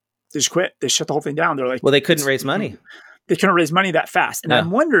 They just quit. They shut the whole thing down. They're like, well, they couldn't raise money. They couldn't raise money that fast. And I'm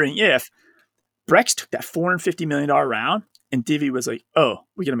wondering if Brex took that $450 million round and Divvy was like, oh,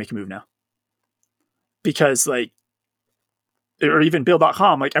 we got to make a move now. Because or even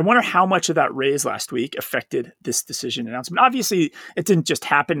Bill.com, I wonder how much of that raise last week affected this decision announcement. Obviously, it didn't just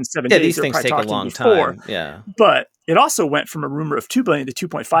happen in 7 days. These things take a long time. Yeah. But it also went from a rumor of $2 billion to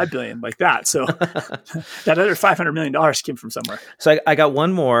 $2.5 billion like that. So that other $500 million came from somewhere. So I got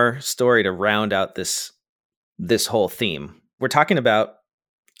one more story to round out this whole theme. We're talking about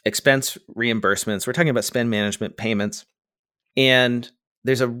expense reimbursements. We're talking about spend management payments. And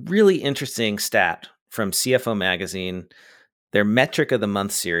there's a really interesting stat from CFO Magazine, their metric of the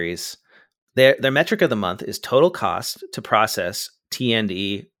month series. Their metric of the month is total cost to process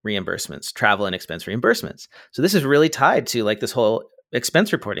T&E reimbursements, travel and expense reimbursements. So this is really tied to this whole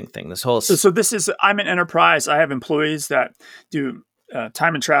expense reporting thing. This whole so this is, I'm an enterprise. I have employees that do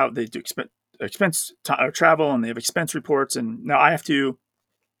time and travel. They do travel, and they have expense reports. And now I have to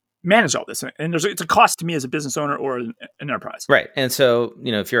manage all this. And it's a cost to me as a business owner or an enterprise. Right. And so,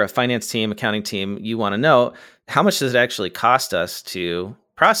 if you're a finance team, accounting team, you want to know, how much does it actually cost us to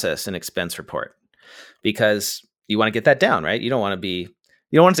process an expense report? Because you want to get that down, right? You don't want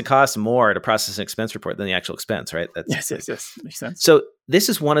it to cost more to process an expense report than the actual expense, right? Yes. Makes sense. So this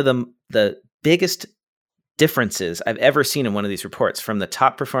is one of the biggest differences I've ever seen in one of these reports, from the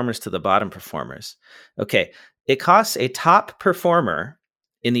top performers to the bottom performers. Okay. It costs a top performer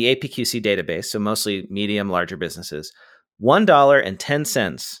in the APQC database, so mostly medium, larger businesses,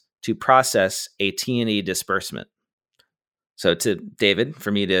 $1.10 to process a T&E disbursement. So to David,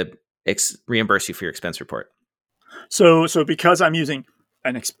 for me to reimburse you for your expense report. So because I'm using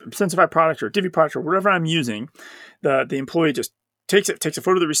an Expensify product or a Divvy product or whatever I'm using, the employee just takes a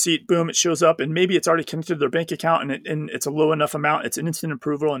photo of the receipt, boom, it shows up, and maybe it's already connected to their bank account, and it's a low enough amount, it's an instant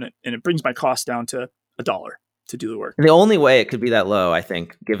approval, and it brings my cost down to $1 to do the work. And the only way it could be that low, I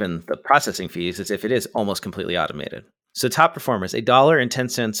think, given the processing fees, is if it is almost completely automated. So top performers,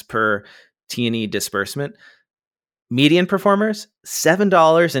 $1.10 per T&E disbursement. Median performers,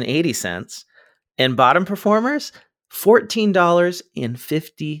 $7.80. And bottom performers,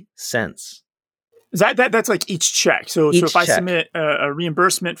 $14.50. That's like each check. So if I check. submit a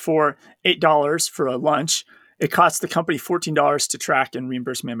reimbursement for $8 for a lunch, it costs the company $14 to track and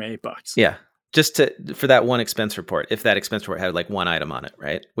reimburse me my $8. Yeah. Just for that one expense report, if that expense report had like one item on it,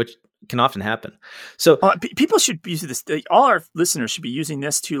 right? Which can often happen. So people should use this. Like, all our listeners should be using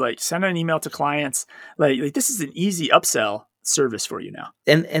this to like send an email to clients. Like this is an easy upsell service for you now.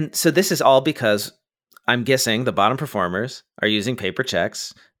 And so this is all because I'm guessing the bottom performers are using paper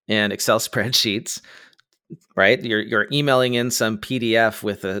checks and Excel spreadsheets, right? You're emailing in some PDF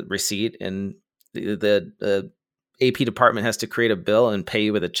with a receipt, and the AP department has to create a bill and pay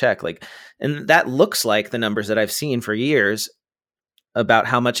you with a check. And that looks like the numbers that I've seen for years about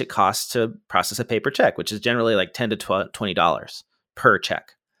how much it costs to process a paper check, which is generally like $10 to $20 per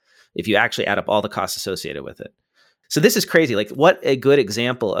check, if you actually add up all the costs associated with it. So this is crazy. Like, what a good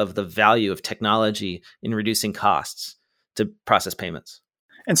example of the value of technology in reducing costs to process payments.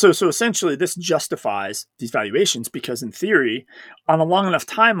 And so essentially this justifies these valuations, because in theory, on a long enough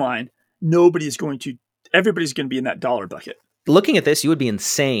timeline, everybody's going to be in that dollar bucket. Looking at this, you would be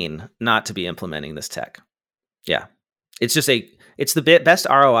insane not to be implementing this tech. Yeah. It's the best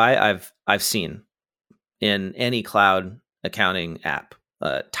ROI I've seen in any cloud accounting app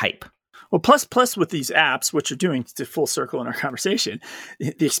type. Well, plus with these apps, what you're doing to full circle in our conversation,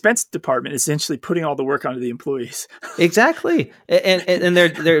 the expense department is essentially putting all the work onto the employees. Exactly. And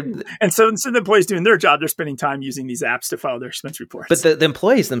they're and so instead of the employees doing their job, they're spending time using these apps to file their expense reports. But the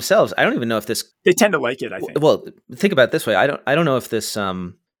employees themselves, I don't even know if this, they tend to like it, I think. Well, think about it this way. I don't know if this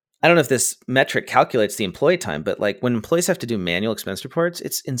metric calculates the employee time, but like when employees have to do manual expense reports,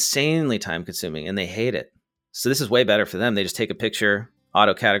 it's insanely time consuming and they hate it. So this is way better for them. They just take a picture,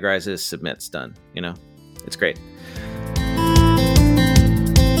 auto categorizes, submits, done. It's great.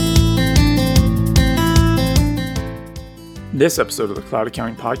 This episode of the Cloud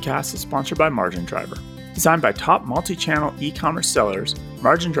Accounting Podcast is sponsored by Margin Driver. Designed by top multi-channel e-commerce sellers,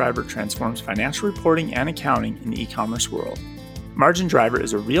 Margin Driver transforms financial reporting and accounting in the e-commerce world. Margin Driver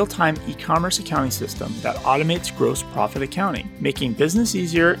is a real-time e-commerce accounting system that automates gross profit accounting, making business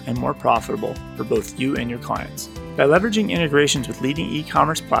easier and more profitable for both you and your clients. By leveraging integrations with leading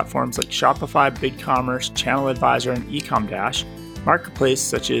e-commerce platforms like Shopify, BigCommerce, Channel Advisor, and EcomDash, marketplaces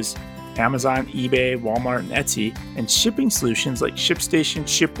such as Amazon, eBay, Walmart, and Etsy, and shipping solutions like ShipStation,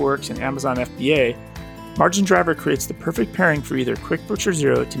 ShipWorks, and Amazon FBA, Margin Driver creates the perfect pairing for either QuickBooks or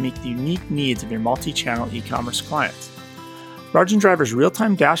Xero to meet the unique needs of your multi-channel e-commerce clients. Margin Driver's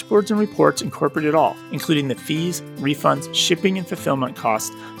real-time dashboards and reports incorporate it all, including the fees, refunds, shipping, and fulfillment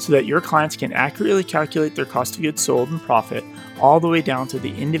costs, so that your clients can accurately calculate their cost of goods sold and profit all the way down to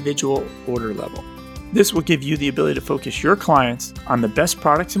the individual order level. This will give you the ability to focus your clients on the best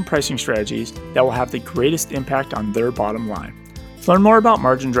products and pricing strategies that will have the greatest impact on their bottom line. To learn more about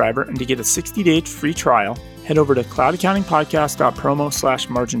Margin Driver and to get a 60-day free trial, head over to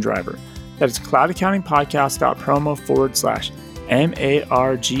cloudaccountingpodcast.promo/margindriver. That is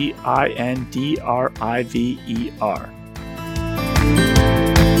cloudaccountingpodcast.promo/MARGINDRIVER.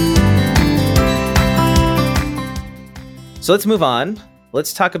 So let's move on.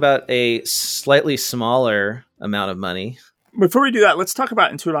 Let's talk about a slightly smaller amount of money. Before we do that, let's talk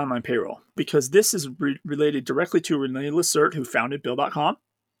about Intuit Online Payroll, because this is related directly to René Lacerte, who founded Bill.com.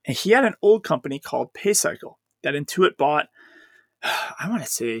 And he had an old company called PayCycle that Intuit bought. I want to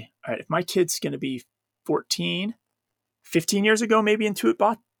say, all right, if my kid's going to be 15 years ago, maybe Intuit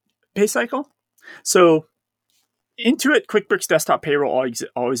bought PayCycle. So Intuit QuickBooks Desktop Payroll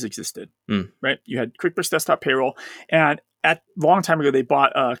always existed, right? You had QuickBooks Desktop Payroll, and a long time ago, they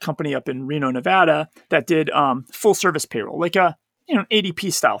bought a company up in Reno, Nevada that did full service payroll, like a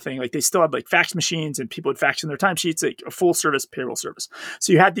ADP style thing. Like they still had like fax machines and people would fax in their timesheets, like a full service payroll service.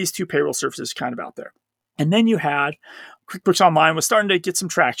 So you had these two payroll services kind of out there. And then you had QuickBooks Online was starting to get some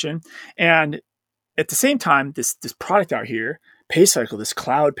traction. And at the same time, this product out here, PayCycle, this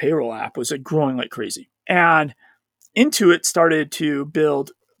cloud payroll app, was like growing like crazy. And Intuit started to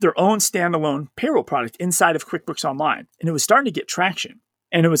build their own standalone payroll product inside of QuickBooks Online. And it was starting to get traction.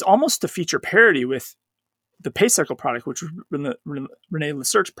 And it was almost a feature parity with the PayCycle product, which was René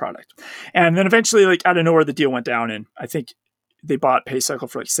Lacerte's product. And then eventually, like out of nowhere, the deal went down. And I think they bought PayCycle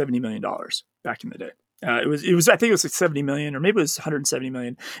for like $70 million back in the day. It was I think it was like 70 million, or maybe it was 170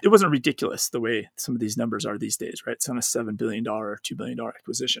 million. It wasn't ridiculous the way some of these numbers are these days, right? It's on a $7 billion or $2 billion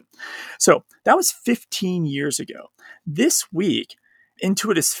acquisition. So that was 15 years ago. This week,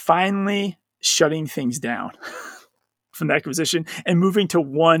 Intuit is finally shutting things down from the acquisition and moving to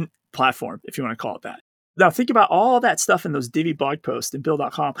one platform, if you want to call it that. Now, think about all that stuff in those Divi blog posts in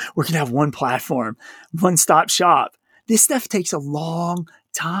Bill.com. We're going to have one platform, one-stop shop. This stuff takes a long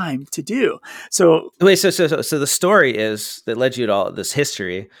time to do. So wait, so the story is that led you to all this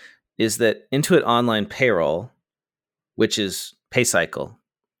history is that Intuit Online Payroll, which is PayCycle,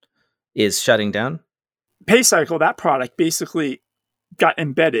 is shutting down. PayCycle, that product basically got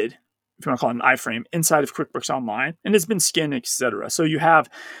embedded, if you want to call it an iframe, inside of QuickBooks Online, and it's been skinned, etc. So you have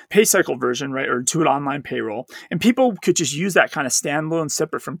PayCycle version, right, or Intuit Online Payroll, and people could just use that kind of standalone,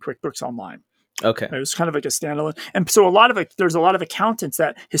 separate from QuickBooks Online. Okay. It was kind of like a standalone. And so there's a lot of accountants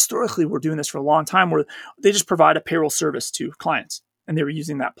that historically were doing this for a long time where they just provide a payroll service to clients, and they were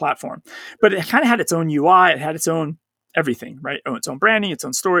using that platform. But it kind of had its own UI. It had its own everything, right? Its own branding, its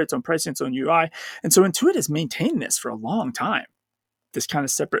own story, its own pricing, its own UI. And so Intuit has maintained this for a long time, this kind of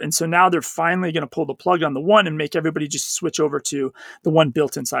separate. And so now they're finally going to pull the plug on the one and make everybody just switch over to the one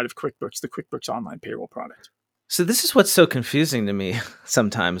built inside of QuickBooks, the QuickBooks Online Payroll product. So this is what's so confusing to me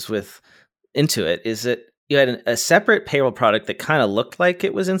sometimes with Intuit is that you had a separate payroll product that kind of looked like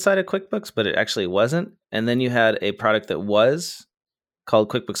it was inside of QuickBooks, but it actually wasn't. And then you had a product that was called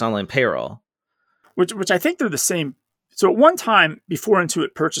QuickBooks Online Payroll. Which I think they're the same. So at one time, before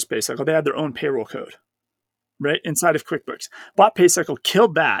Intuit purchased PayCycle, they had their own payroll code, right, inside of QuickBooks. Bought PayCycle,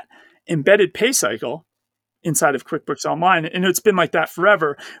 killed that, embedded PayCycle inside of QuickBooks Online, and it's been like that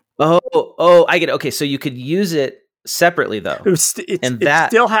forever. Oh, I get it. Okay, so you could use it separately, though. It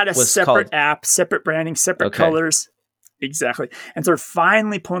still had a separate app, separate branding, separate colors. Exactly. And so they're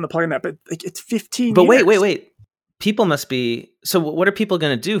finally pulling the plug on that, but like it's 15 But years. wait. People must be... So what are people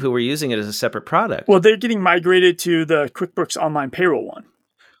going to do who were using it as a separate product? Well, they're getting migrated to the QuickBooks Online Payroll one.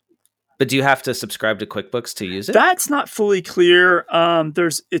 But do you have to subscribe to QuickBooks to use it? That's not fully clear.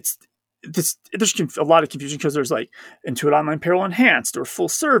 There's a lot of confusion because there's like Intuit Online Payroll Enhanced or Full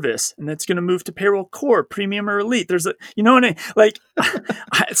Service, and it's going to move to Payroll Core, Premium, or Elite. There's a, like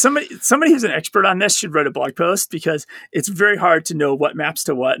somebody who's an expert on this should write a blog post because it's very hard to know what maps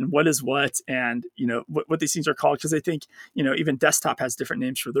to what and what is what, and what these things are called because I think even desktop has different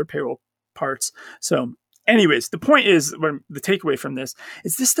names for their payroll parts. So, anyways, the point is, the takeaway from this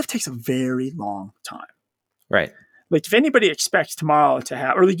is this stuff takes a very long time. Right. Like if anybody expects tomorrow to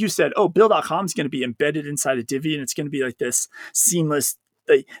have, or like you said, Bill.com is going to be embedded inside of Divi and it's going to be like this seamless,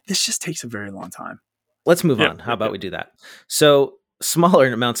 this just takes a very long time. Let's move on. How about we do that? So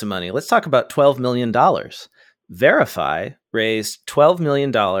smaller amounts of money. Let's talk about $12 million. Verify raised $12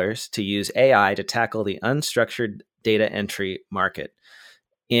 million to use AI to tackle the unstructured data entry market.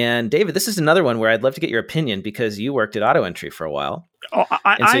 And David, this is another one where I'd love to get your opinion because you worked at AutoEntry for a while. Oh,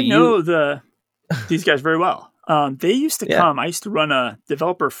 I know these guys very well. They used to come. I used to run a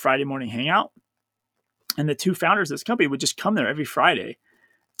developer Friday morning hangout, and the two founders of this company would just come there every Friday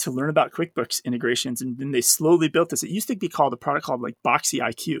to learn about QuickBooks integrations. And then they slowly built this. It used to be called a product called like Boxy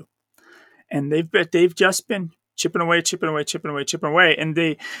IQ, and they've just been chipping away. And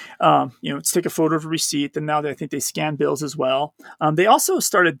they, take a photo of a receipt. And now I think they scan bills as well. They also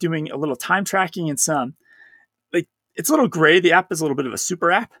started doing a little time tracking and some. It's a little gray. The app is a little bit of a super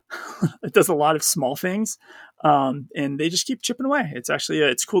app. It does a lot of small things. And they just keep chipping away. It's actually,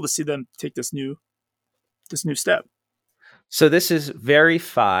 it's cool to see them take this new step. So this is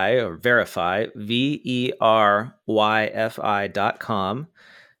Verify, VERYFI.com.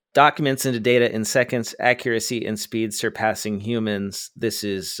 Documents into data in seconds, accuracy and speed surpassing humans. This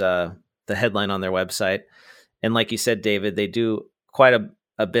is the headline on their website. And like you said, David, they do quite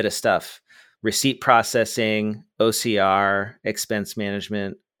a bit of stuff. Receipt processing, OCR, expense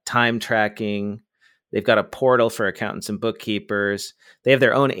management, time tracking. They've got a portal for accountants and bookkeepers. They have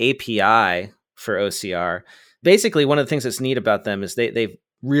their own API for OCR. Basically, one of the things that's neat about them is they've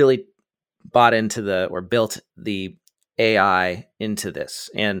really bought into built the AI into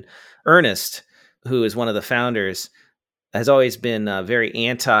this. And Ernest, who is one of the founders, has always been very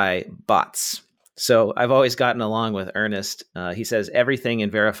anti-bots. So I've always gotten along with Ernest. He says everything in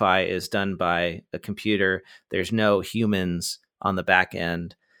Verify is done by a computer. There's no humans on the back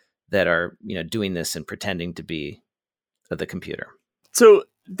end that are, doing this and pretending to be the computer. So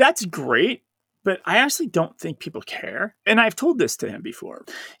that's great, but I actually don't think people care. And I've told this to him before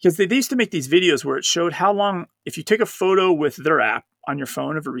because they used to make these videos where it showed how long, if you took a photo with their app on your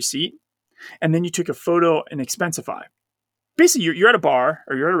phone of a receipt, and then you took a photo in Expensify. Basically, you're at a bar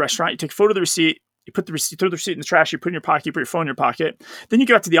or you're at a restaurant, you take a photo of the receipt, you throw the receipt in the trash, you put it in your pocket, you put your phone in your pocket. Then you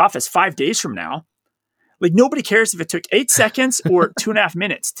get back to the office 5 days from now. Like nobody cares if it took 8 seconds or 2.5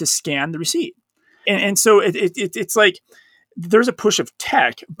 minutes to scan the receipt. And so it's like there's a push of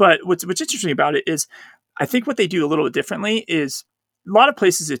tech. But what's interesting about it is I think what they do a little bit differently is a lot of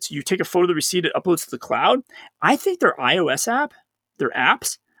places it's you take a photo of the receipt, it uploads to the cloud. I think their iOS app, their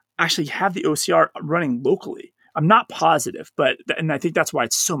apps actually have the OCR running locally. I'm not positive, and I think that's why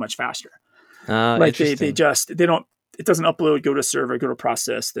it's so much faster. Like they don't. It doesn't upload, go to server, go to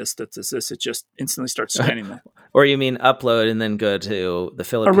process this. It just instantly starts scanning them. Or you mean upload and then go to the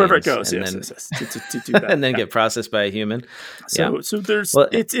Philippines, or wherever it goes, and yes, to do that, and then get processed by a human. So there's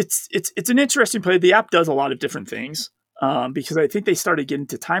it's an interesting play. The app does a lot of different things because I think they started getting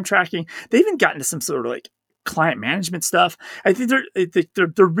to time tracking. They even got into some sort of like client management stuff. I think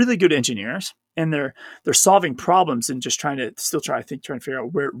they're really good engineers, and they're solving problems and just trying to figure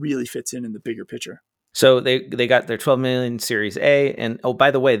out where it really fits in the bigger picture. So they got their 12 million Series A, and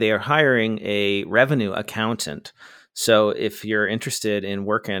by the way, they are hiring a revenue accountant. So if you're interested in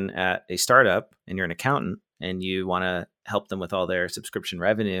working at a startup and you're an accountant and you want to help them with all their subscription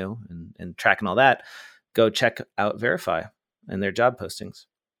revenue and tracking all that, go check out Verify and their job postings.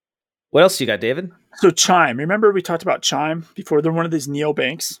 What else you got, David? So Chime, remember we talked about Chime before? They're one of these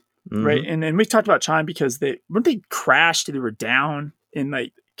neobanks, right? And we talked about Chime because they crashed, they were down in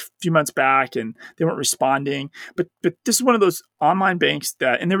like a few months back and they weren't responding. But this is one of those online banks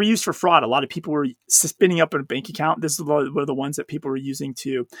and they were used for fraud. A lot of people were spinning up a bank account. This is one of the ones that people were using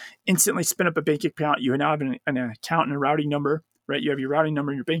to instantly spin up a bank account. You now have an account and a routing number, right? You have your routing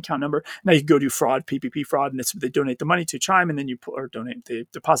number and your bank account number. Now you can go do fraud, PPP fraud, and that's what they donate the money to Chime, and then they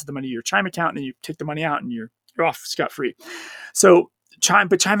deposit the money to your Chime account, and then you take the money out and you're off scot-free. So Chime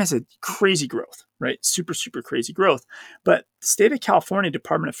has a crazy growth, right? Super, super crazy growth. But the state of California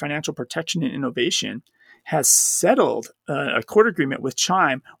Department of Financial Protection and Innovation has settled a court agreement with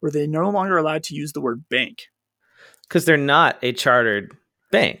Chime where they're no longer allowed to use the word bank. Because they're not a chartered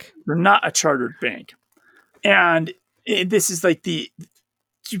bank. They're not a chartered bank. And this is like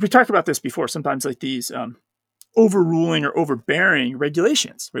we talked about this before, sometimes like these overruling or overbearing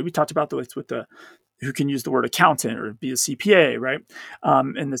regulations, right? We talked about with the who can use the word accountant or be a CPA, right?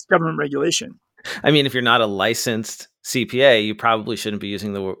 And this government regulation. I mean, if you're not a licensed CPA, you probably shouldn't be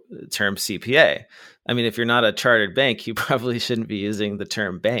using the term CPA. I mean, if you're not a chartered bank, you probably shouldn't be using the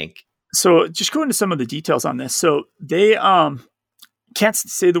term bank. So just go into some of the details on this. So they can't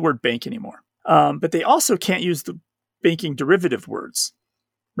say the word bank anymore, but they also can't use the banking derivative words,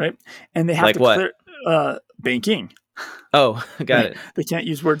 right? And they have like to what? Banking. Oh, got it. They can't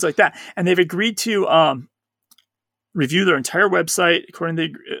use words like that. And they've agreed to review their entire website according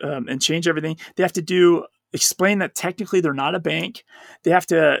to and change everything. They have to explain that technically they're not a bank. They have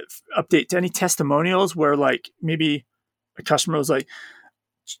to update to any testimonials where like maybe a customer was like,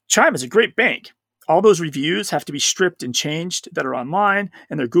 Chime is a great bank. All those reviews have to be stripped and changed that are online,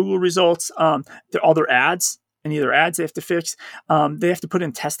 and their Google results, all their ads. Any of their ads they have to fix. They have to put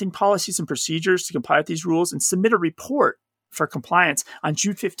in testing policies and procedures to comply with these rules and submit a report for compliance on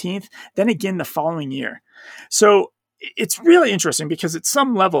June 15th, then again the following year. So it's really interesting because at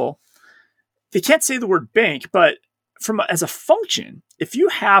some level, they can't say the word bank, but as a function, if you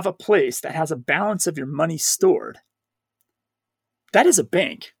have a place that has a balance of your money stored, that is a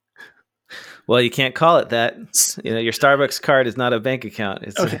bank. Well, you can't call it that. Your Starbucks card is not a bank account.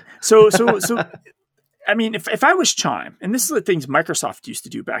 It's okay. So I mean, if I was Chime, and this is the things Microsoft used to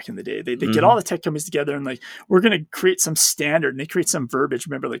do back in the day, they get all the tech companies together and like, we're going to create some standard, and they create some verbiage.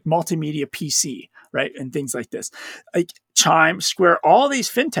 Remember, like multimedia PC, right? And things like this. Like Chime, Square, all these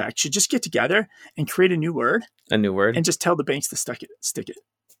fintechs should just get together and create a new word. And just tell the banks to stick it.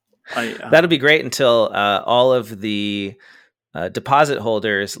 That'll be great until all of the deposit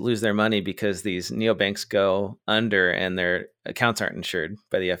holders lose their money because these neobanks go under and their accounts aren't insured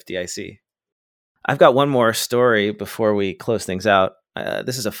by the FDIC. I've got one more story before we close things out.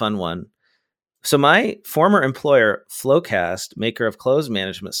 This is a fun one. So my former employer, Flowcast, maker of clothes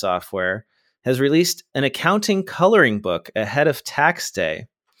management software, has released an accounting coloring book ahead of tax day.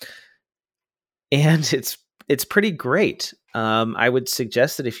 And it's pretty great. I would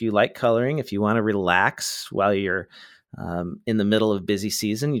suggest that if you like coloring, if you want to relax while you're in the middle of busy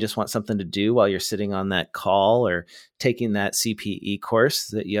season, you just want something to do while you're sitting on that call or taking that CPE course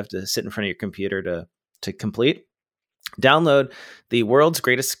that you have to sit in front of your computer to complete. Download the world's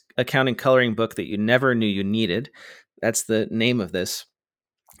greatest accounting coloring book that you never knew you needed. That's the name of this.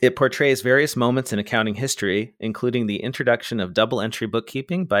 It portrays various moments in accounting history, including the introduction of double entry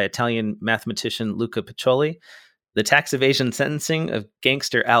bookkeeping by Italian mathematician Luca Pacioli, the tax evasion sentencing of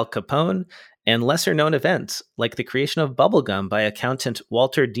gangster Al Capone, and lesser-known events like the creation of bubblegum by accountant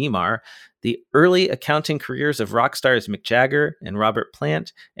Walter Demar, the early accounting careers of rock stars Mick Jagger and Robert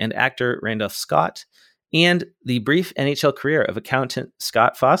Plant and actor Randolph Scott, and the brief NHL career of accountant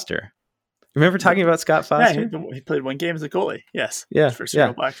Scott Foster. Remember talking about Scott Foster? Yeah, he played one game as a goalie. Yes. Yeah. For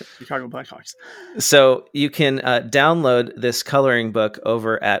Chicago Blackhawks. So you can download this coloring book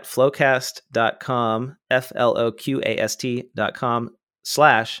over at flowcast.com,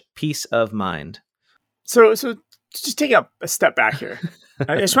 FLOQAST.com/peace of mind. So just take a step back here.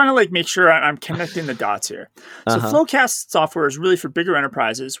 I just want to make sure I'm connecting the dots here. So Flowcast software is really for bigger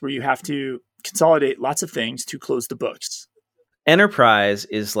enterprises where you have to consolidate lots of things to close the books. Enterprise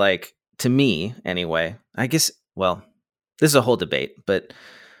is to me anyway, I guess, well, this is a whole debate, but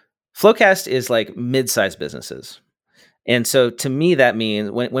Flowcast is mid-sized businesses. And so to me, that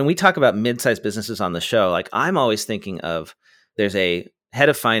means when we talk about mid-sized businesses on the show, I'm always thinking of there's a head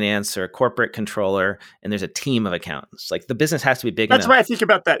of finance or a corporate controller, and there's a team of accountants. The business has to be big enough. That's why I think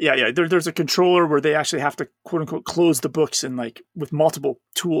about that. Yeah. There's a controller where they actually have to quote unquote close the books and with multiple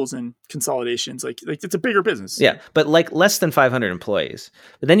tools and consolidations. It's a bigger business. Yeah, but less than 500 employees.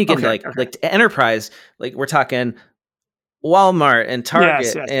 But then you get into enterprise. We're talking Walmart and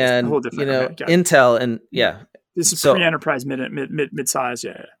Target and Intel and This is pre-enterprise, mid-size.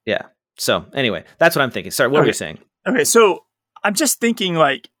 Yeah. So anyway, that's what I'm thinking. Sorry, what were you saying? Okay, so I'm just thinking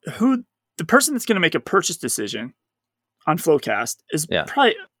who the person that's going to make a purchase decision on Flowcast is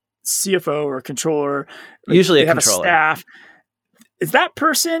probably CFO or a controller. Usually they have a staff. Is that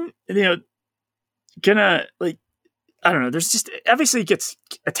person, gonna I don't know. There's just obviously it gets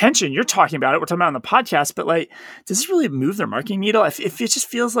attention. You're talking about it. We're talking about it on the podcast, but does this really move their marketing needle? If it just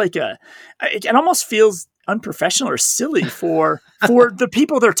feels it almost feels unprofessional or silly for the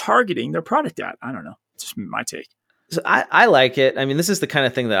people they're targeting their product at. I don't know. It's just my take. So I like it. I mean, this is the kind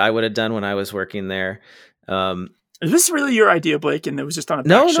of thing that I would have done when I was working there. Is this really your idea, Blake? And it was just on a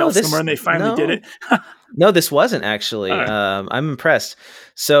back shelf somewhere and they finally did it? No, this wasn't actually. Right. I'm impressed.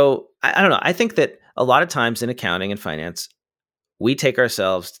 So I don't know. I think that a lot of times in accounting and finance, we take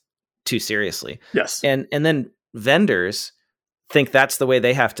ourselves too seriously. Yes. And then vendors think that's the way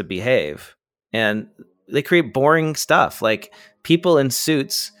they have to behave. And they create boring stuff, people in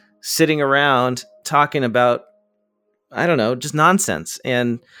suits sitting around talking about, I don't know, just nonsense.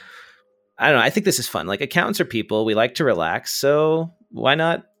 And I don't know. I think this is fun. Accountants are people. We like to relax. So why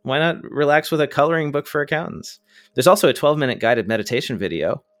not relax with a coloring book for accountants? There's also a 12-minute guided meditation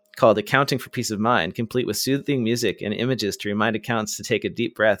video called Accounting for Peace of Mind, complete with soothing music and images to remind accountants to take a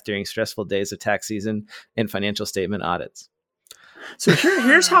deep breath during stressful days of tax season and financial statement audits. So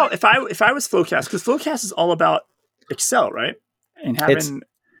here's how, if I was Flowcast, because Flowcast is all about Excel, right? And having...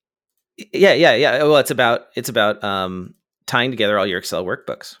 Yeah. Well, it's about tying together all your Excel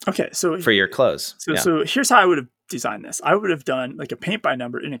workbooks. Okay, so for your close. So here's how I would have designed this. I would have done a paint by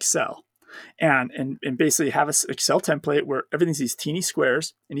number in Excel, and basically have an Excel template where everything's these teeny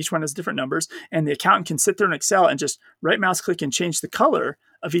squares, and each one has different numbers, and the accountant can sit there in Excel and just right mouse click and change the color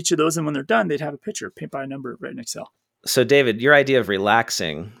of each of those, and when they're done, they'd have a picture, paint by number, right in Excel. So David, your idea of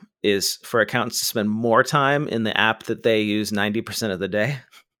relaxing is for accountants to spend more time in the app that they use 90% of the day.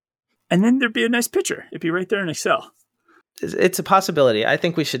 And then there'd be a nice picture. It'd be right there in Excel. It's a possibility. I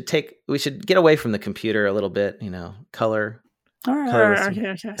think we should get away from the computer a little bit, color. All right.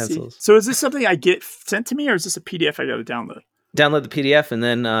 Okay. Pencils. So is this something I get sent to me, or is this a PDF I got to download? Download the PDF, and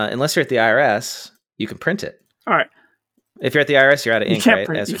then unless you're at the IRS, you can print it. All right. If you're at the IRS, you're out of ink,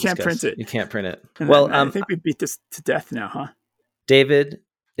 right? You can't print it. You can't print it. Well, I think we beat this to death now, huh? David,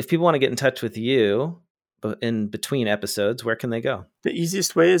 if people want to get in touch with you in between episodes, where can they go? The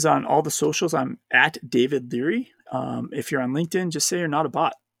easiest way is on all the socials. I'm at David Leary. If you're on LinkedIn, just say you're not a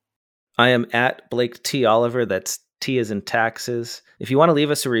bot. I am at Blake T. Oliver. That's T as in taxes. If you want to leave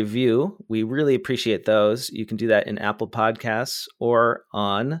us a review, we really appreciate those. You can do that in Apple Podcasts or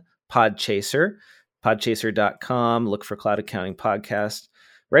on Podchaser, podchaser.com. Look for Cloud Accounting Podcast.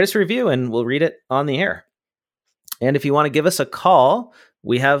 Write us a review and we'll read it on the air. And if you want to give us a call,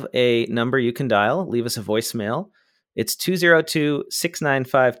 we have a number you can dial. Leave us a voicemail. It's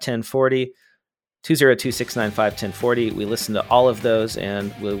 202-695-1040. 202-695-1040. We listen to all of those,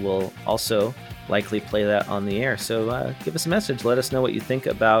 and we will also likely play that on the air. So give us a message. Let us know what you think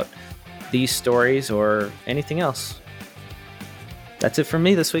about these stories or anything else. That's it from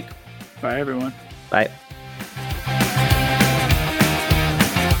me this week. Bye, everyone. Bye.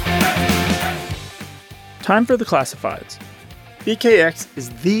 Time for the classifieds. BKX is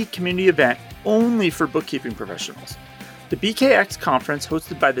the community event only for bookkeeping professionals. The BKX conference,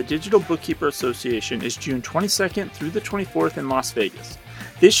 hosted by the Digital Bookkeeper Association, is June 22nd through the 24th in Las Vegas.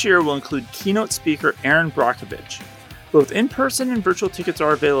 This year will include keynote speaker Aaron Brockovich. Both in-person and virtual tickets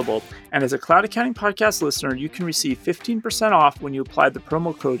are available, and as a Cloud Accounting Podcast listener, you can receive 15% off when you apply the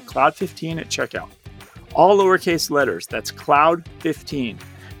promo code CLOUD15 at checkout. All lowercase letters, that's CLOUD15.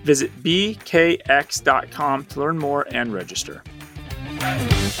 Visit bkx.com to learn more and register.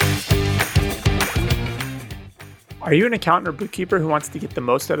 Are you an accountant or bookkeeper who wants to get the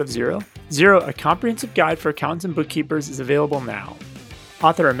most out of Xero? Xero, a comprehensive guide for accountants and bookkeepers, is available now.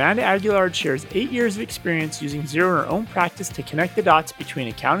 Author Amanda Aguillard shares 8 years of experience using Xero in her own practice to connect the dots between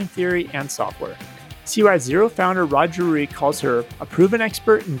accounting theory and software. See why Xero founder Rod Drury calls her a proven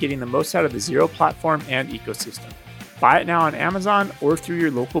expert in getting the most out of the Xero platform and ecosystem. Buy it now on Amazon or through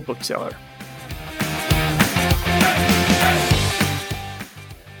your local bookseller.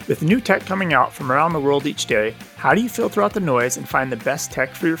 With new tech coming out from around the world each day, how do you filter out the noise and find the best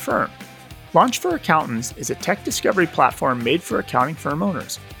tech for your firm? Launch for Accountants is a tech discovery platform made for accounting firm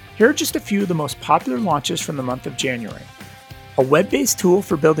owners. Here are just a few of the most popular launches from the month of January. A web-based tool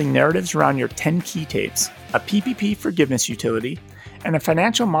for building narratives around your 10 key tapes, a PPP forgiveness utility, and a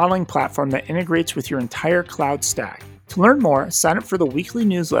financial modeling platform that integrates with your entire cloud stack. To learn more, sign up for the weekly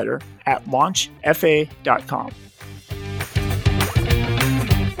newsletter at launchfa.com.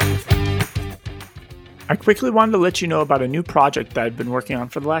 I quickly wanted to let you know about a new project that I've been working on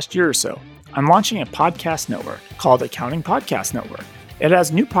for the last year or so. I'm launching a podcast network called Accounting Podcast Network. It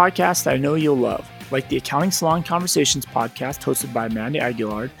has new podcasts that I know you'll love, like the Accounting Salon Conversations podcast hosted by Amanda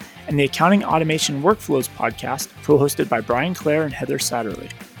Aguillard and the Accounting Automation Workflows podcast co-hosted by Brian Clare and Heather Satterley.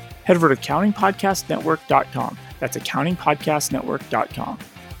 Head over to accountingpodcastnetwork.com. That's accountingpodcastnetwork.com.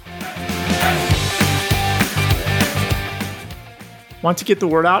 Want to get the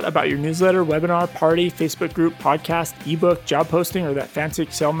word out about your newsletter, webinar, party, Facebook group, podcast, ebook, job posting, or that fancy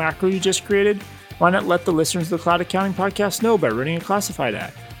Excel macro you just created? Why not let the listeners of the Cloud Accounting Podcast know by running a classified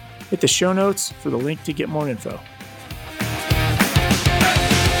ad? Hit the show notes for the link to get more info.